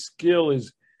 that's his skill,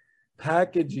 is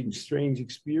packaging strange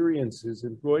experiences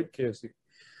and broadcasting.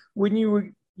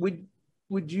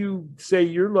 Would you say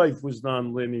your life was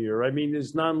nonlinear? I mean,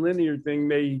 this nonlinear thing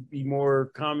may be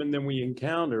more common than we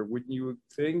encounter. Wouldn't you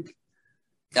think?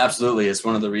 Absolutely. It's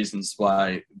one of the reasons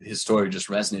why his story just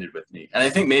resonated with me. And I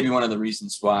think maybe one of the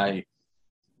reasons why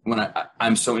when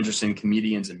I'm so interested in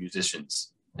comedians and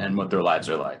musicians and what their lives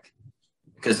are like,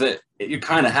 because you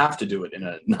kind of have to do it in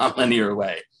a nonlinear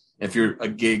way. If you're a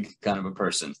gig kind of a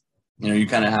person, you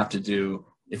kind of have to do,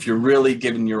 if you're really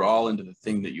giving your all into the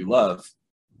thing that you love,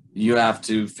 you have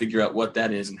to figure out what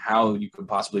that is and how you could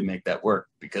possibly make that work.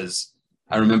 Because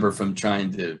I remember from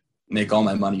trying to make all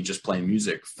my money just playing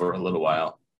music for a little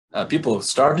while, people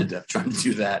started trying to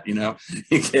do that.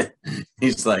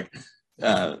 He's like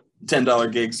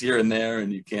 $10 gigs here and there,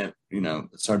 and you can't,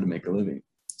 it's hard to make a living.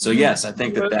 So yes, I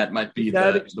think that might be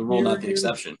the rule, not the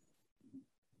exception.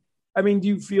 I mean, do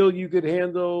you feel you could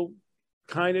handle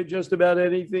kind of just about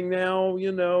anything now,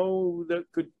 that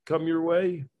could come your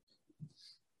way?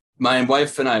 My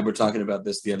wife and I were talking about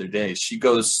this the other day. She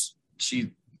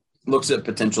looks at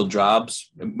potential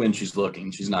jobs when she's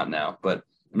looking. She's not now, but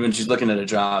when she's looking at a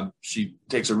job, she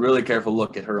takes a really careful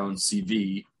look at her own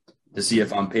CV to see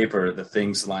if on paper the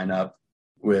things line up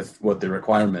with what the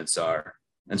requirements are.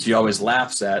 And she always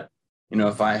laughs at,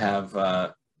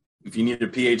 if you need a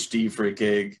PhD for a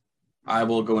gig, I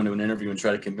will go into an interview and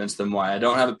try to convince them why I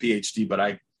don't have a PhD, but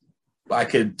I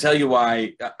could tell you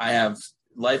why I have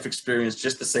life experience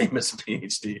just the same as a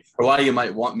PhD, or why you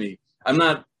might want me. I'm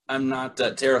not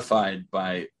terrified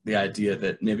by the idea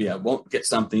that maybe I won't get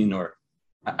something, or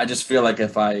I just feel like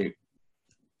if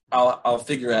I'll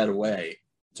figure out a way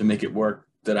to make it work,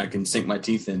 that I can sink my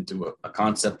teeth into a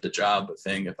concept, a job, a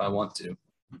thing, if I want to.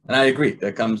 And I agree.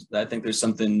 I think there's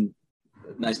something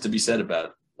nice to be said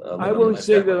about. I won't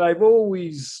say that I've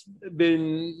always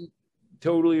been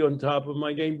totally on top of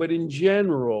my game, but in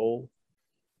general,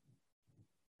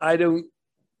 the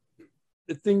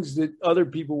things that other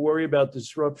people worry about,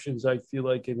 disruptions, I feel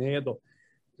I can handle.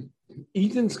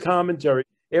 Ethan's commentary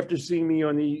after seeing me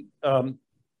on the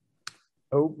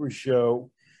Oprah show,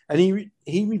 and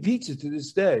he repeats it to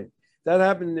this day. That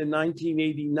happened in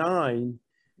 1989.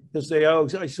 He'll say, "Oh,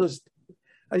 I saw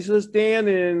Stan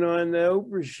on the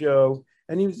Oprah show,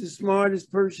 and he was the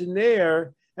smartest person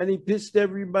there, and he pissed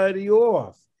everybody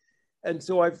off." And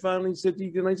so I finally said to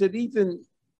Ethan, "Ethan,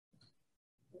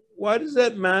 why does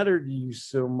that matter to you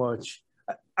so much?"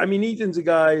 I mean, Ethan's a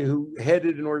guy who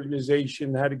headed an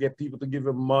organization, had to get people to give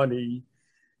him money.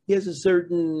 He has a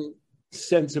certain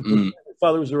sense of, his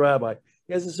father was a rabbi.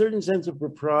 He has a certain sense of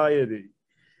propriety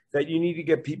that you need to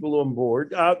get people on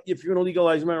board. If you're going to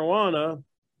legalize marijuana,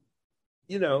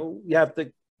 you have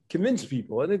to convince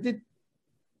people. And it did,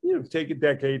 take a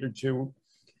decade or two.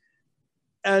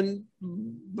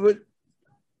 But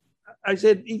I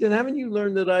said, "Ethan, haven't you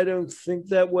learned that I don't think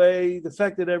that way? The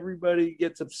fact that everybody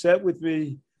gets upset with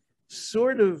me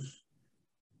sort of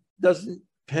doesn't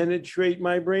penetrate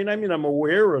my brain. I mean, I'm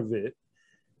aware of it,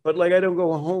 but I don't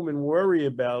go home and worry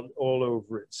about all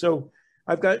over it." So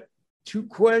I've got two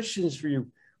questions for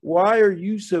you. Why are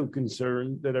you so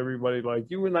concerned that everybody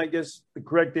like you? And I guess the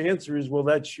correct answer is, well,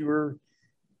 that's your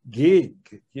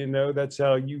gig. That's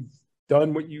how you've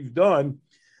done what you've done.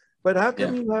 But how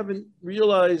come you haven't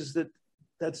realized that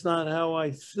that's not how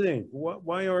I think?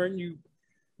 Why aren't you,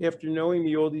 after knowing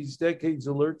me all these decades,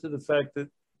 alert to the fact that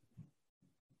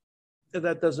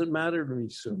that doesn't matter to me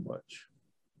so much?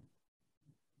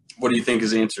 What do you think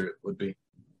his answer would be?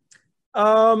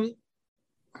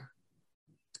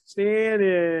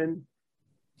 Stan,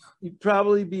 you'd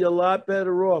probably be a lot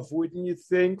better off, wouldn't you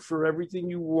think, for everything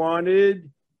you wanted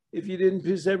if you didn't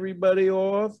piss everybody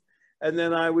off? And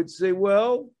then I would say,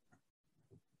 well,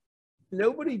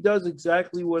 nobody does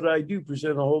exactly what I do,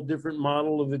 present a whole different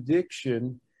model of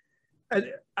addiction.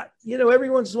 And, every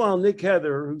once in a while, Nick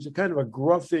Heather, who's a kind of a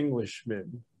gruff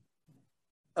Englishman,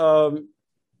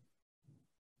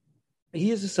 he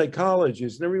is a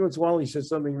psychologist, and every once in a while he says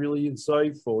something really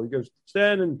insightful. He goes,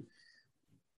 "Stan,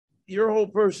 your whole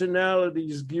personality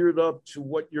is geared up to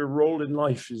what your role in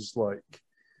life is like.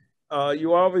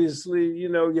 You obviously, you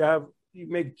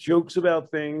make jokes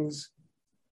about things,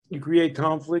 you create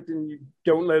conflict, and you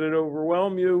don't let it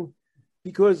overwhelm you,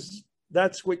 because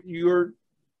that's what your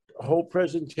whole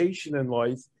presentation in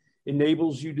life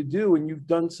enables you to do, and you've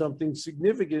done something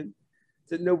significant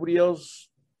that nobody else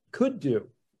could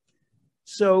do."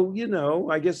 So,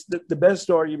 I guess the best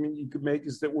argument you could make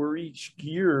is that we're each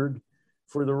geared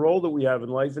for the role that we have in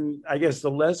life. And I guess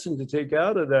the lesson to take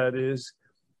out of that is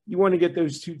you want to get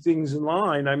those two things in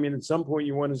line. I mean, at some point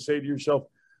you want to say to yourself,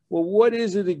 well, what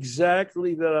is it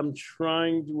exactly that I'm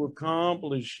trying to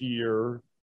accomplish here?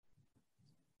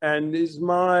 And is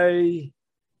my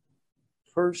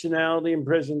personality and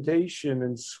presentation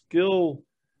and skill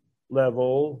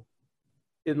level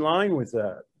in line with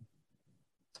that?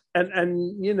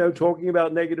 And talking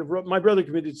about negative, my brother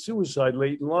committed suicide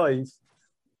late in life.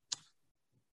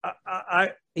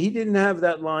 he didn't have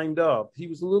that lined up. He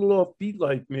was a little offbeat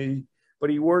like me, but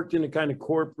he worked in a kind of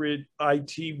corporate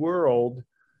IT world,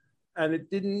 and it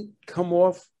didn't come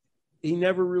off. He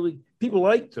never really, people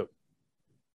liked him,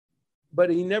 but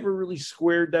he never really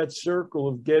squared that circle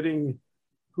of getting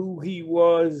who he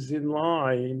was in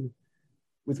line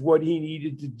with what he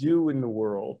needed to do in the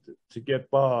world to get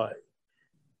by.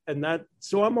 And that,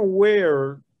 so I'm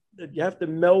aware that you have to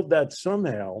meld that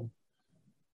somehow.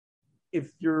 If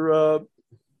you're,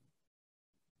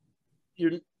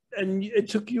 and it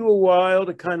took you a while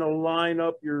to kind of line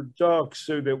up your ducks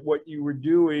so that what you were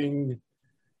doing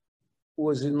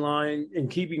was in line, in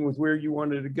keeping with where you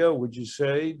wanted to go. Would you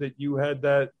say that you had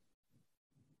that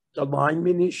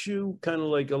alignment issue, kind of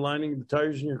like aligning the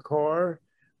tires in your car?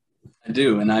 I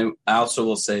do. And I also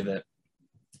will say that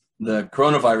the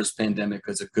coronavirus pandemic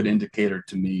is a good indicator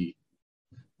to me.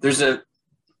 There's a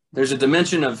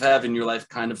dimension of having your life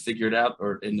kind of figured out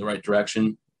or in the right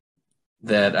direction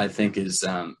that I think is,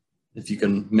 if you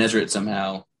can measure it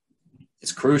somehow,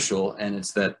 it's crucial. And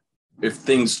it's that if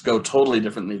things go totally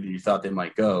differently than you thought they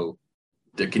might go,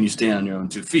 can you stand on your own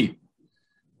 2 feet?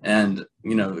 And,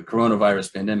 you know, the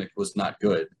coronavirus pandemic was not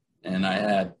good. And I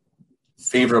had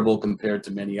favorable compared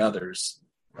to many others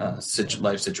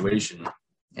life situation.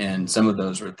 And some of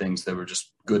those were things that were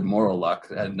just good moral luck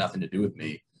that had nothing to do with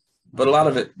me. But a lot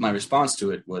of it, my response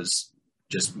to it was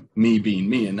just me being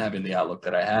me and having the outlook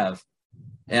that I have.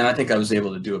 And I think I was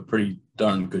able to do a pretty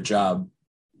darn good job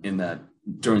in that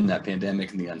during that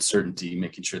pandemic and the uncertainty,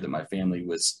 making sure that my family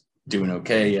was doing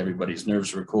okay. Everybody's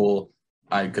nerves were cool.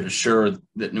 I could assure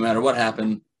that no matter what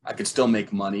happened, I could still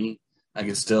make money. I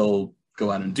could still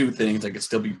go out and do things. I could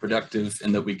still be productive,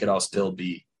 and that we could all still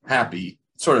be happy.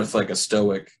 Sort of like a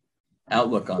stoic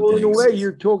outlook on things. In a way,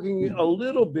 you're talking a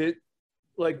little bit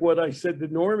like what I said the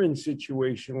Norman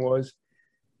situation was.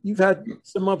 You've had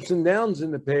some ups and downs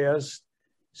in the past,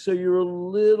 so you're a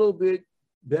little bit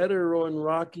better on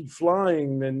rocky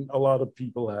flying than a lot of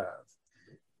people have.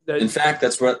 In fact,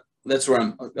 that's where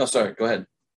I'm. Oh, sorry. Go ahead.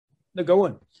 No, go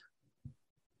on.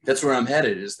 That's where I'm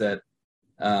headed. Is that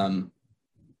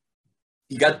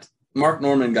Mark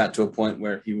Norman got to a point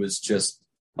where he was just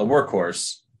a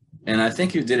workhorse, and I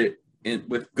think he did it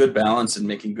with good balance and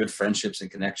making good friendships and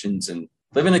connections and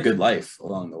living a good life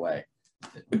along the way.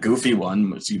 A goofy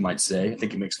one, as you might say. I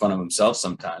think he makes fun of himself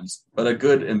sometimes, but a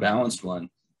good and balanced one.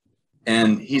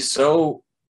 And he's so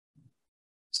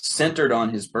centered on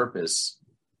his purpose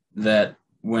that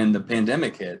when the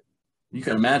pandemic hit, you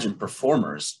can imagine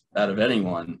performers out of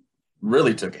anyone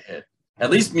really took a hit.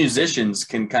 At least musicians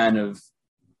can kind of,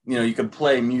 you know, you could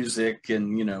play music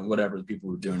and, you know, whatever the people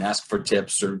were doing, ask for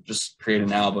tips or just create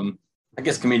an album. I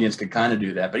guess comedians could kind of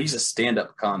do that, but he's a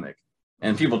stand-up comic.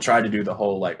 And people try to do the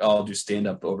whole, like, oh, I'll do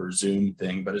stand-up over Zoom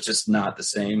thing, but it's just not the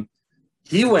same.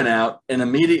 He went out and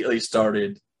immediately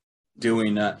started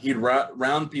doing, he'd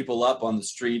round people up on the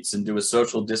streets and do a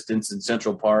social distance in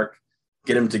Central Park,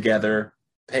 get them together,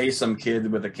 pay some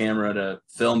kid with a camera to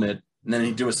film it, and then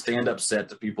he'd do a stand-up set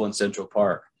to people in Central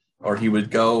Park. Or he would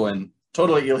go and,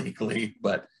 totally illegally,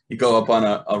 but he'd go up on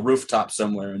a rooftop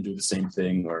somewhere and do the same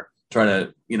thing, or try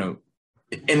to, you know,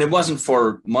 and it wasn't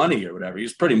for money or whatever. He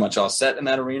was pretty much all set in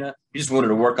that arena. He just wanted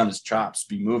to work on his chops,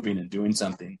 be moving and doing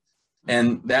something.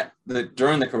 And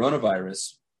during the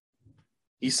coronavirus,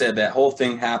 he said that whole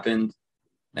thing happened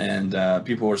and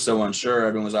people were so unsure.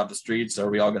 Everyone was off the streets. Are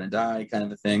we all going to die? Kind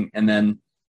of a thing. And then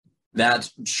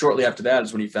shortly after that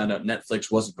is when he found out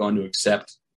Netflix wasn't going to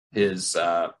accept his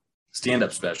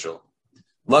stand-up special.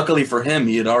 Luckily for him,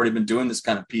 he had already been doing this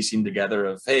kind of piecing together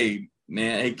of, hey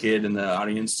kid in the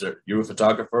audience, you're a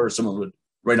photographer, or someone would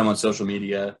write him on social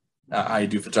media. I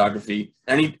do photography.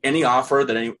 Any offer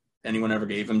that anyone ever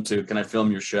gave him to, can I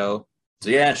film your show? So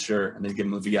yeah, sure. And they give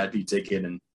him a VIP ticket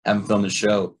and have him film his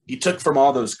show. He took from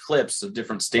all those clips of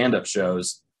different stand-up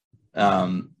shows,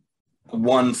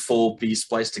 one full piece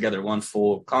spliced together, one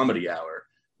full comedy hour.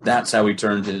 That's how he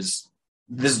turned this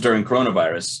is during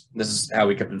coronavirus. This is how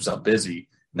he kept himself busy.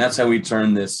 And that's how he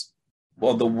turned this.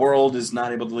 Well, the world is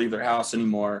not able to leave their house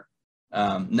anymore.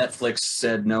 Netflix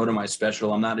said no to my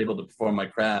special. I'm not able to perform my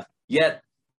craft. Yet,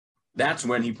 that's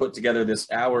when he put together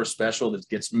this hour special that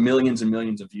gets millions and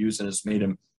millions of views and has made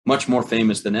him much more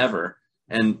famous than ever.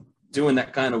 And doing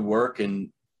that kind of work and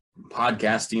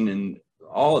podcasting and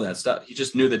all of that stuff, he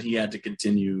just knew that he had to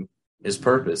continue his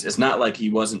purpose. It's not like he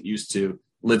wasn't used to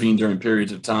living during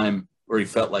periods of time where he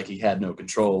felt like he had no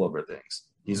control over things.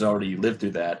 He's already lived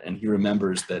through that, and he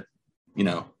remembers that, you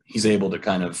know, he's able to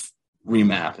kind of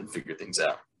remap and figure things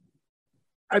out.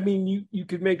 I mean, you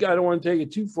could make, I don't want to take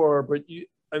it too far, but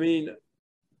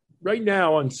right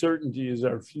now, uncertainty is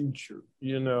our future.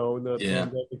 The Yeah.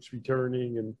 pandemic's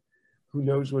returning, and who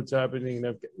knows what's happening,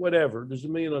 and whatever. There's a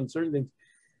million uncertain things.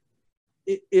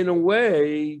 In a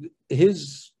way,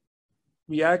 his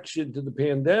reaction to the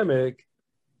pandemic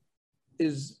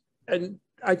is, and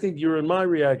I think you're in my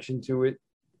reaction to it,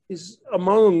 is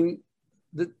among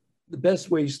the best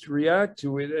ways to react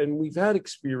to it. And we've had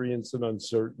experience in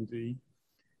uncertainty.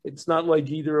 It's not like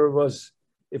either of us,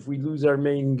 if we lose our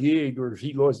main gig, or if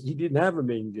he didn't have a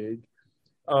main gig,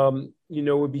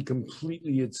 would be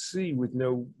completely at sea with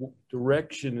no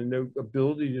direction and no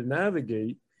ability to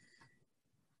navigate.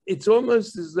 It's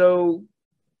almost as though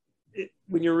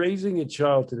when you're raising a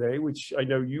child today, which I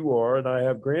know you are, and I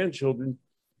have grandchildren,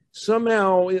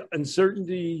 somehow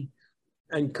uncertainty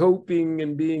and coping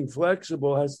and being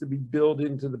flexible has to be built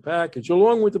into the package,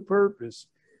 along with the purpose.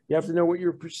 You have to know what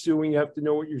you're pursuing. You have to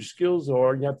know what your skills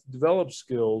are. You have to develop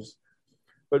skills.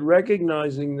 But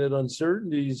recognizing that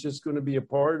uncertainty is just going to be a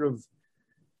part of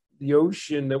the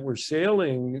ocean that we're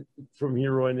sailing from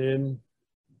here on in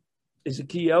is a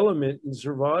key element in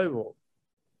survival.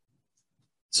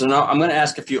 So now I'm going to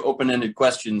ask a few open-ended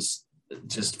questions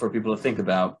just for people to think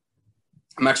about.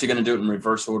 I'm actually going to do it in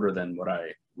reverse order than what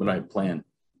I planned.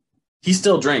 He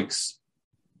still drinks.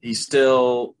 He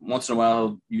still, once in a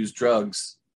while, use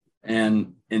drugs.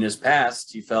 And in his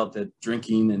past, he felt that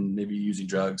drinking and maybe using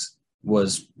drugs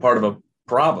was part of a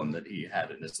problem that he had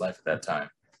in his life at that time.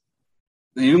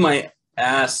 You might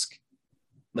ask,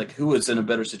 like, who is in a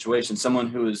better situation? Someone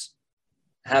who has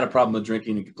had a problem with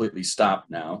drinking and completely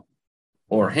stopped now,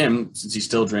 or him, since he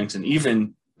still drinks and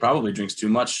even probably drinks too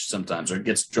much sometimes, or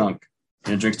gets drunk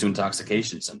and drinks to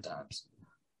intoxication sometimes.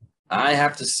 I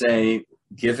have to say,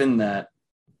 given that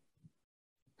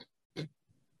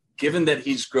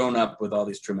he's grown up with all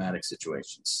these traumatic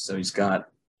situations, so he's got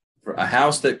a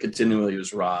house that continually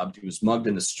was robbed, he was mugged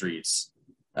in the streets.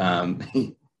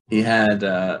 He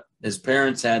had his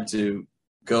parents had to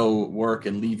go work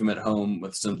and leave him at home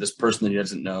with this person that he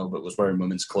doesn't know, but was wearing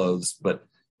women's clothes.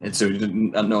 And so he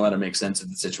didn't know how to make sense of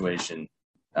the situation.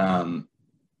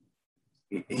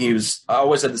 He was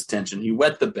always had this tension. He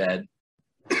wet the bed.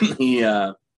 He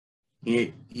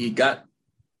got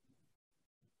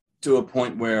to a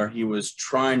point where he was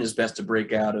trying his best to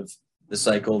break out of the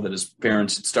cycle that his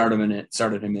parents had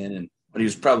started him in, but he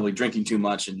was probably drinking too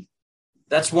much. And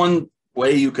that's one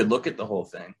way you could look at the whole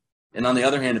thing. And on the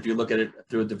other hand, if you look at it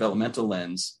through a developmental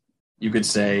lens, you could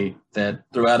say that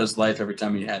throughout his life, every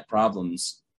time he had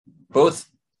problems, both,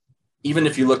 even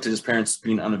if you looked at his parents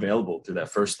being unavailable through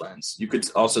that first lens, you could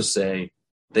also say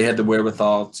they had the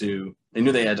wherewithal they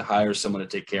knew they had to hire someone to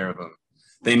take care of him.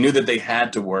 They knew that they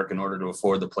had to work in order to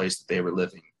afford the place that they were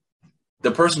living.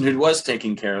 The person who was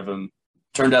taking care of him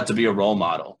turned out to be a role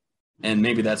model. And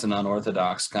maybe that's an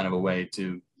unorthodox kind of a way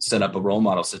to set up a role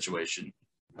model situation,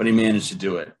 but he managed to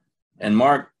do it. And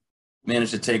Mark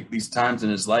managed to take these times in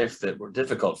his life that were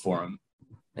difficult for him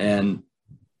and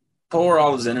pour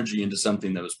all his energy into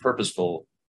something that was purposeful.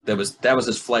 That was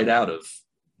his flight out of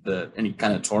any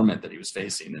kind of torment that he was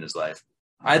facing in his life.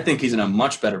 I think he's in a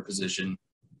much better position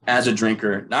as a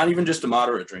drinker, not even just a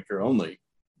moderate drinker only,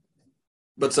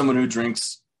 but someone who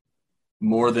drinks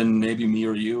more than maybe me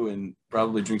or you and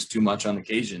probably drinks too much on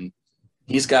occasion.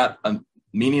 He's got a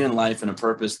meaning in life and a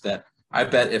purpose that I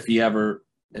bet if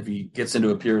he gets into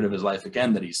a period of his life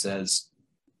again that he says,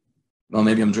 well,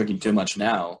 maybe I'm drinking too much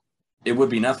now, it would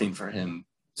be nothing for him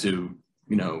to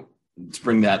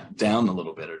bring that down a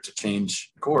little bit or to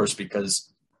change course,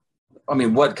 because, I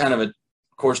mean, what kind of a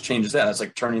course change is that? It's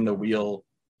like turning the wheel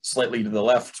slightly to the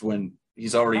left when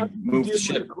he's already moved the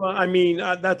ship. I mean,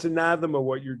 that's anathema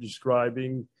what you're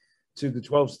describing to the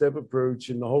 12-step approach,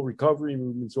 and the whole recovery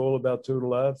movement's all about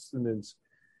total abstinence.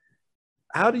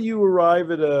 How do you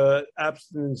arrive at a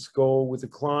abstinence goal with a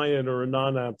client or a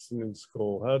non-abstinence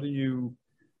goal? How do you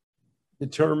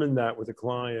determine that with a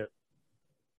client?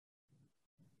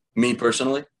 Me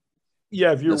personally?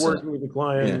 Yeah, if you're working with a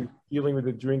client dealing with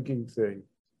a drinking thing.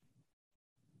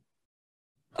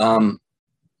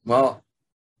 Well,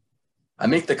 I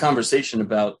make the conversation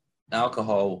about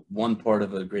alcohol one part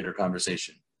of a greater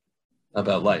conversation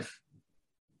about life.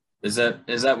 Is that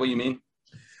what you mean?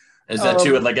 Is that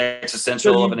too like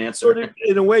existential of an answer?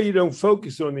 In a way, you don't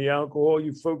focus on the alcohol;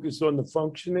 you focus on the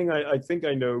functioning. I think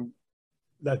I know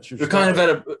that's your. You're kind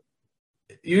of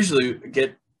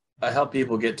I help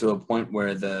people get to a point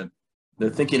where they're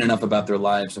thinking enough about their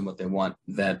lives and what they want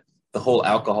that the whole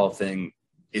alcohol thing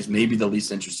is maybe the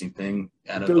least interesting thing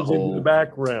out of the whole. Into the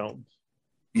background.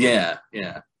 Yeah.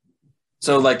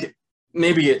 So like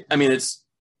maybe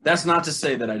that's not to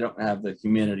say that I don't have the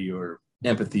humanity or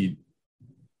empathy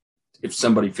if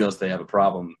somebody feels they have a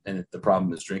problem and if the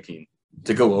problem is drinking,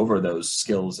 to go over those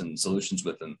skills and solutions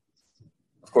with them.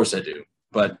 Of course I do.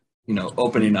 But,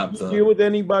 opening up Do you deal with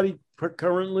anybody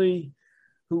currently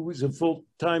who is a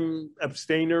full-time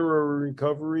abstainer or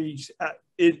recovery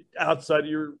outside of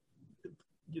your,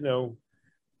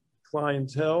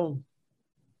 clientele?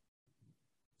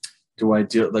 Do I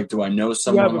know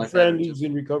someone? You have a friend who's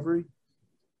in recovery?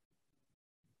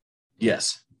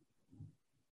 Yes.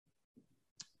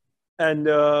 And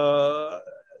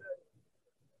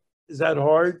is that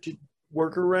hard to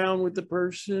work around with the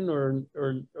person, or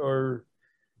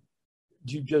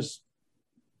do you just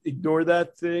ignore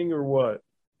that thing, or what?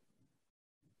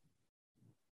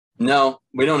 No,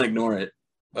 we don't ignore it.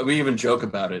 We even joke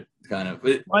about it, kind of.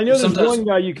 I know there's one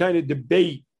guy you kind of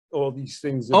debate all these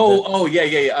things. Yeah.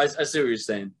 I see what you're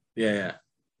saying. Yeah.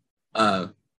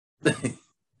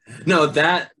 No,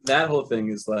 that whole thing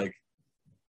is like,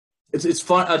 it's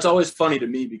fun. It's always funny to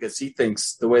me because he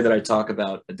thinks the way that I talk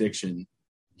about addiction,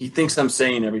 he thinks I'm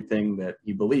saying everything that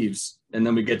he believes, and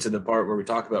then we get to the part where we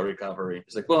talk about recovery.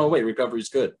 He's like, "Well, wait, recovery is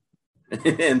good,"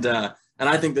 and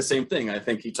I think the same thing. I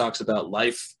think he talks about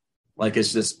life like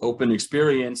it's this open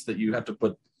experience that you get to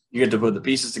put the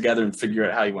pieces together and figure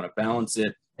out how you want to balance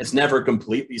it. It's never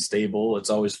completely stable. It's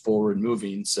always forward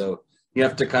moving. So you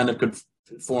have to kind of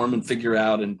conform and figure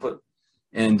out and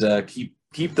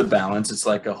keep the balance. It's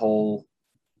like a whole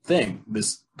thing,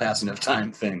 this passing of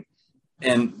time thing.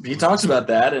 And he talks about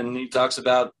that, and he talks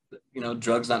about,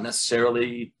 drugs not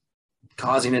necessarily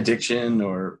causing addiction,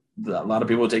 or a lot of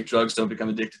people who take drugs don't become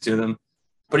addicted to them.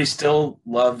 But he still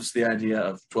loves the idea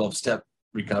of 12-step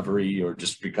recovery, or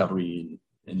just recovery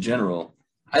in general.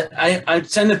 I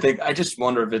tend to think, I just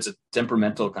wonder if it's a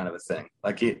temperamental kind of a thing.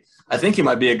 Like I think he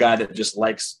might be a guy that just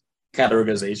likes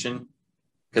categorization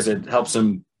because it helps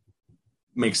him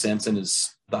make sense in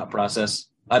his thought process.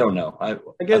 I don't know. I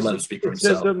guess I'd let him speak for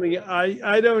himself.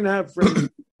 I don't have friends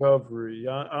recovery.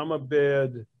 I'm a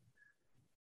bad.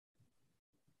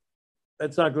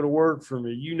 That's not going to work for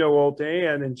me. Old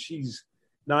Ann, and she's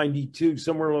 92.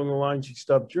 Somewhere along the line, she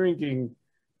stopped drinking,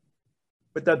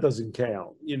 but that doesn't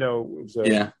count. It was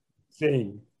a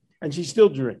thing, and she still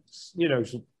drinks.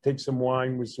 She'll take some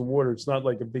wine with some water. It's not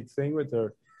like a big thing with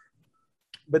her,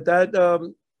 but that.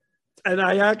 And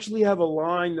I actually have a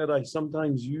line that I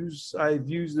sometimes use. I've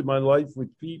used in my life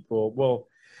with people. Well,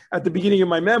 at the beginning of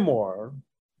my memoir,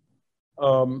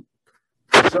 Scientific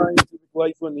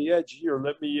Life on the Edge. Here,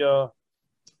 let me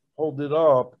hold it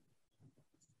up.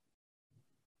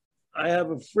 I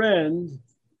have a friend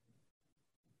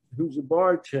who's a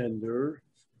bartender,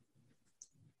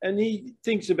 and he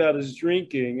thinks about his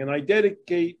drinking. And I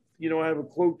dedicate, I have a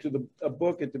quote to a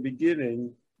book at the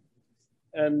beginning,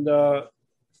 and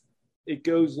it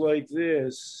goes like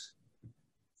this.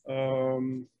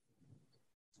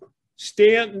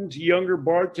 Stanton's younger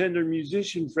bartender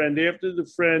musician friend, after the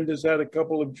friend has had a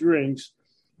couple of drinks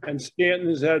and Stanton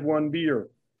has had one beer.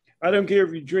 I don't care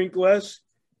if you drink less,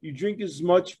 you drink as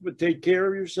much, but take care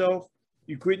of yourself.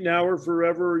 You quit now or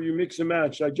forever, or you mix and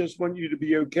match. I just want you to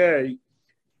be okay.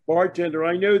 Bartender,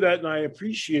 I know that and I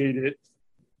appreciate it.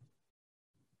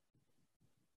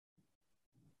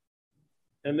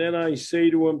 And then I say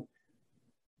to him,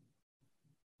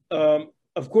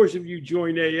 of course, if you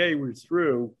join AA, we're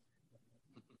through.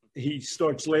 He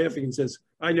starts laughing and says,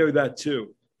 I know that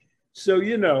too. So,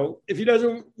 if he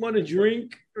doesn't want to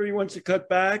drink or he wants to cut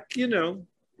back, I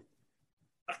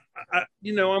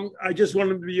just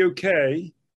want him to be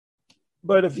okay.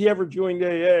 But if he ever joined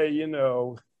AA,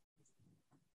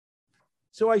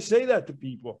 so I say that to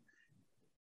people.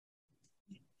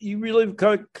 You really,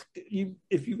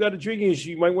 if you've got a drinking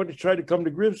issue, you might want to try to come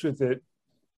to grips with it.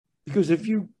 Because if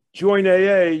you join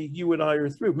AA, you and I are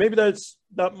through. Maybe that's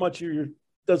not much of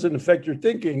doesn't affect your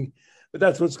thinking, but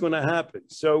that's what's going to happen.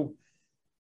 So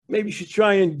maybe you should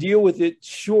try and deal with it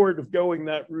short of going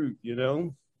that route,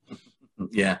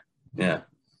 Yeah.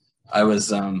 I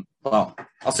was, well,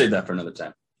 I'll save that for another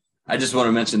time. I just want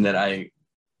to mention that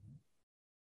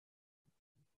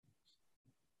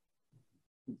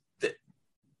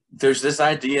there's this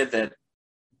idea that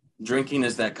drinking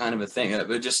is that kind of a thing.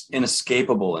 It's just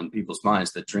inescapable in people's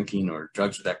minds that drinking or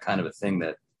drugs are that kind of a thing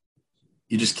that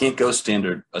you just can't go a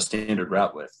standard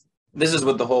route with. This is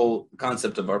what the whole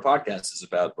concept of our podcast is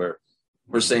about, where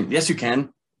we're saying, yes, you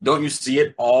can. Don't you see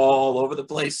it all over the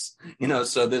place?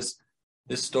 So this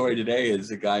story today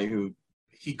is a guy who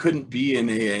he couldn't be in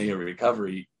AA or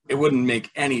recovery. It wouldn't make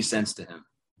any sense to him.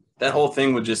 That whole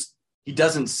thing he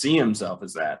doesn't see himself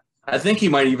as that. I think he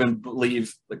might even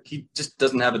believe, like, he just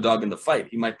doesn't have a dog in the fight.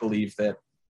 He might believe that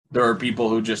there are people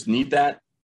who just need that,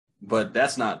 but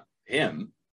that's not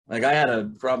him. Like I had a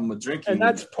problem with drinking. And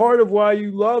that's part of why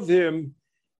you love him.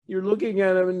 You're looking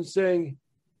at him and saying,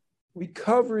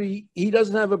 recovery, he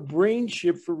doesn't have a brain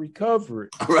chip for recovery.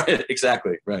 Right,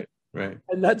 exactly. Right.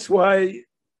 And that's why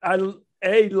I,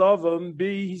 A, love him,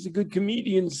 B, he's a good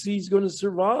comedian, C, he's going to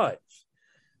survive.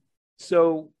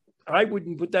 So I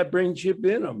wouldn't put that brain chip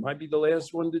in him. I'd be the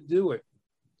last one to do it.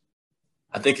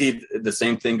 I think the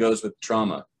same thing goes with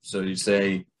trauma. So you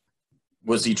say,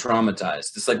 was he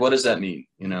traumatized? It's like, what does that mean?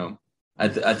 You know, I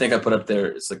think I put up there,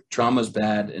 it's like trauma's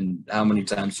bad. And how many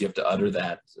times do you have to utter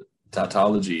that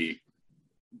tautology?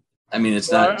 I mean,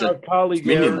 it's not our colleague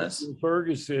meaningless.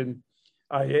 Ferguson,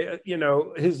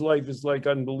 his life is like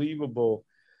unbelievable.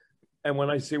 And when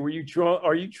I say, are you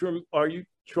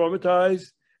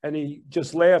traumatized? And he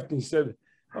just laughed and he said,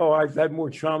 oh, I've had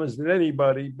more traumas than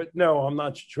anybody, but no, I'm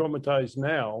not traumatized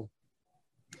now.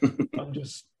 I'm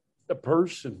just a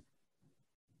person.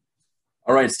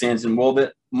 All right, Stanton.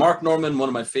 Well, Mark Normand, one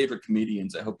of my favorite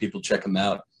comedians. I hope people check him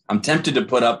out. I'm tempted to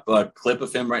put up a clip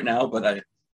of him right now, but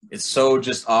it's so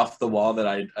just off the wall that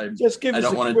I just give us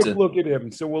a quick look at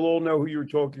him so we'll all know who you're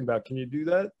talking about. Can you do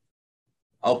that?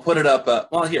 I'll put it up.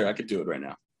 Well, here, I could do it right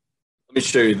now. Let me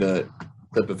show you the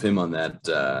clip of him on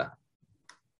that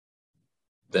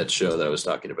show that I was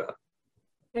talking about.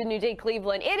 New Day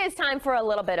Cleveland. It is time for a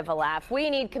little bit of a laugh. We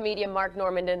need comedian Mark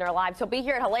Normand in our lives. He'll be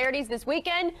here at Hilarities this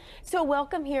weekend. So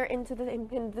welcome here into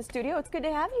the studio. It's good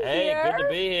to have you here. Hey, good to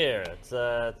be here. It's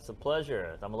a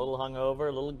pleasure. I'm a little hungover,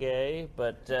 a little gay,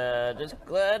 but just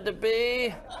glad to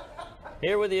be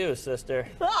here with you, sister.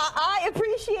 Well, I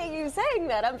appreciate you saying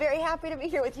that. I'm very happy to be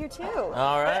here with you too.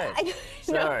 All right.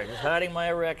 Sorry, just hiding my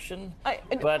erection.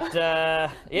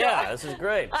 This is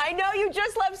great. I know you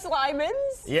just left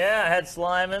Slyman's. Yeah, I had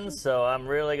Slyman's, so I'm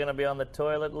really going to be on the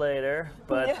toilet later.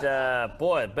 But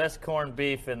boy, best corned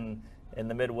beef in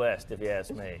the Midwest, if you ask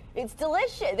me. It's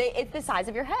delicious. It's the size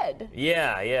of your head.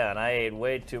 Yeah, and I ate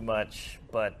way too much,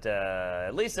 but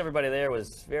at least everybody there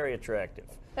was very attractive.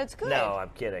 That's good. No, I'm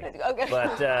kidding. Okay.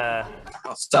 But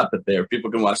I'll stop it there. People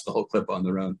can watch the whole clip on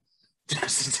their own.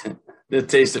 Just the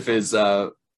taste of his,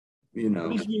 At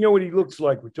least you know what he looks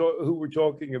like. Who we're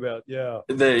talking about. Yeah.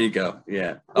 There you go.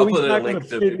 Yeah. I'll put a link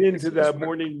to fit into that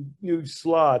morning news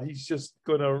slot. He's just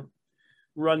going to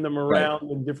run them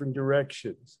around in different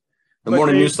directions. The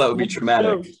morning news slot would be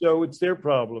traumatic. So it's their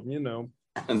problem,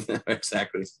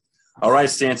 Exactly. All right,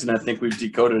 Stanton. I think we've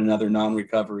decoded another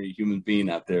non-recovery human being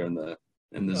out there in the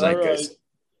zeitgeist. Right.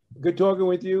 Good talking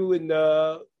with you, and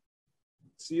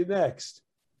see you next.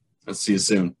 Let's see you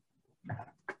soon.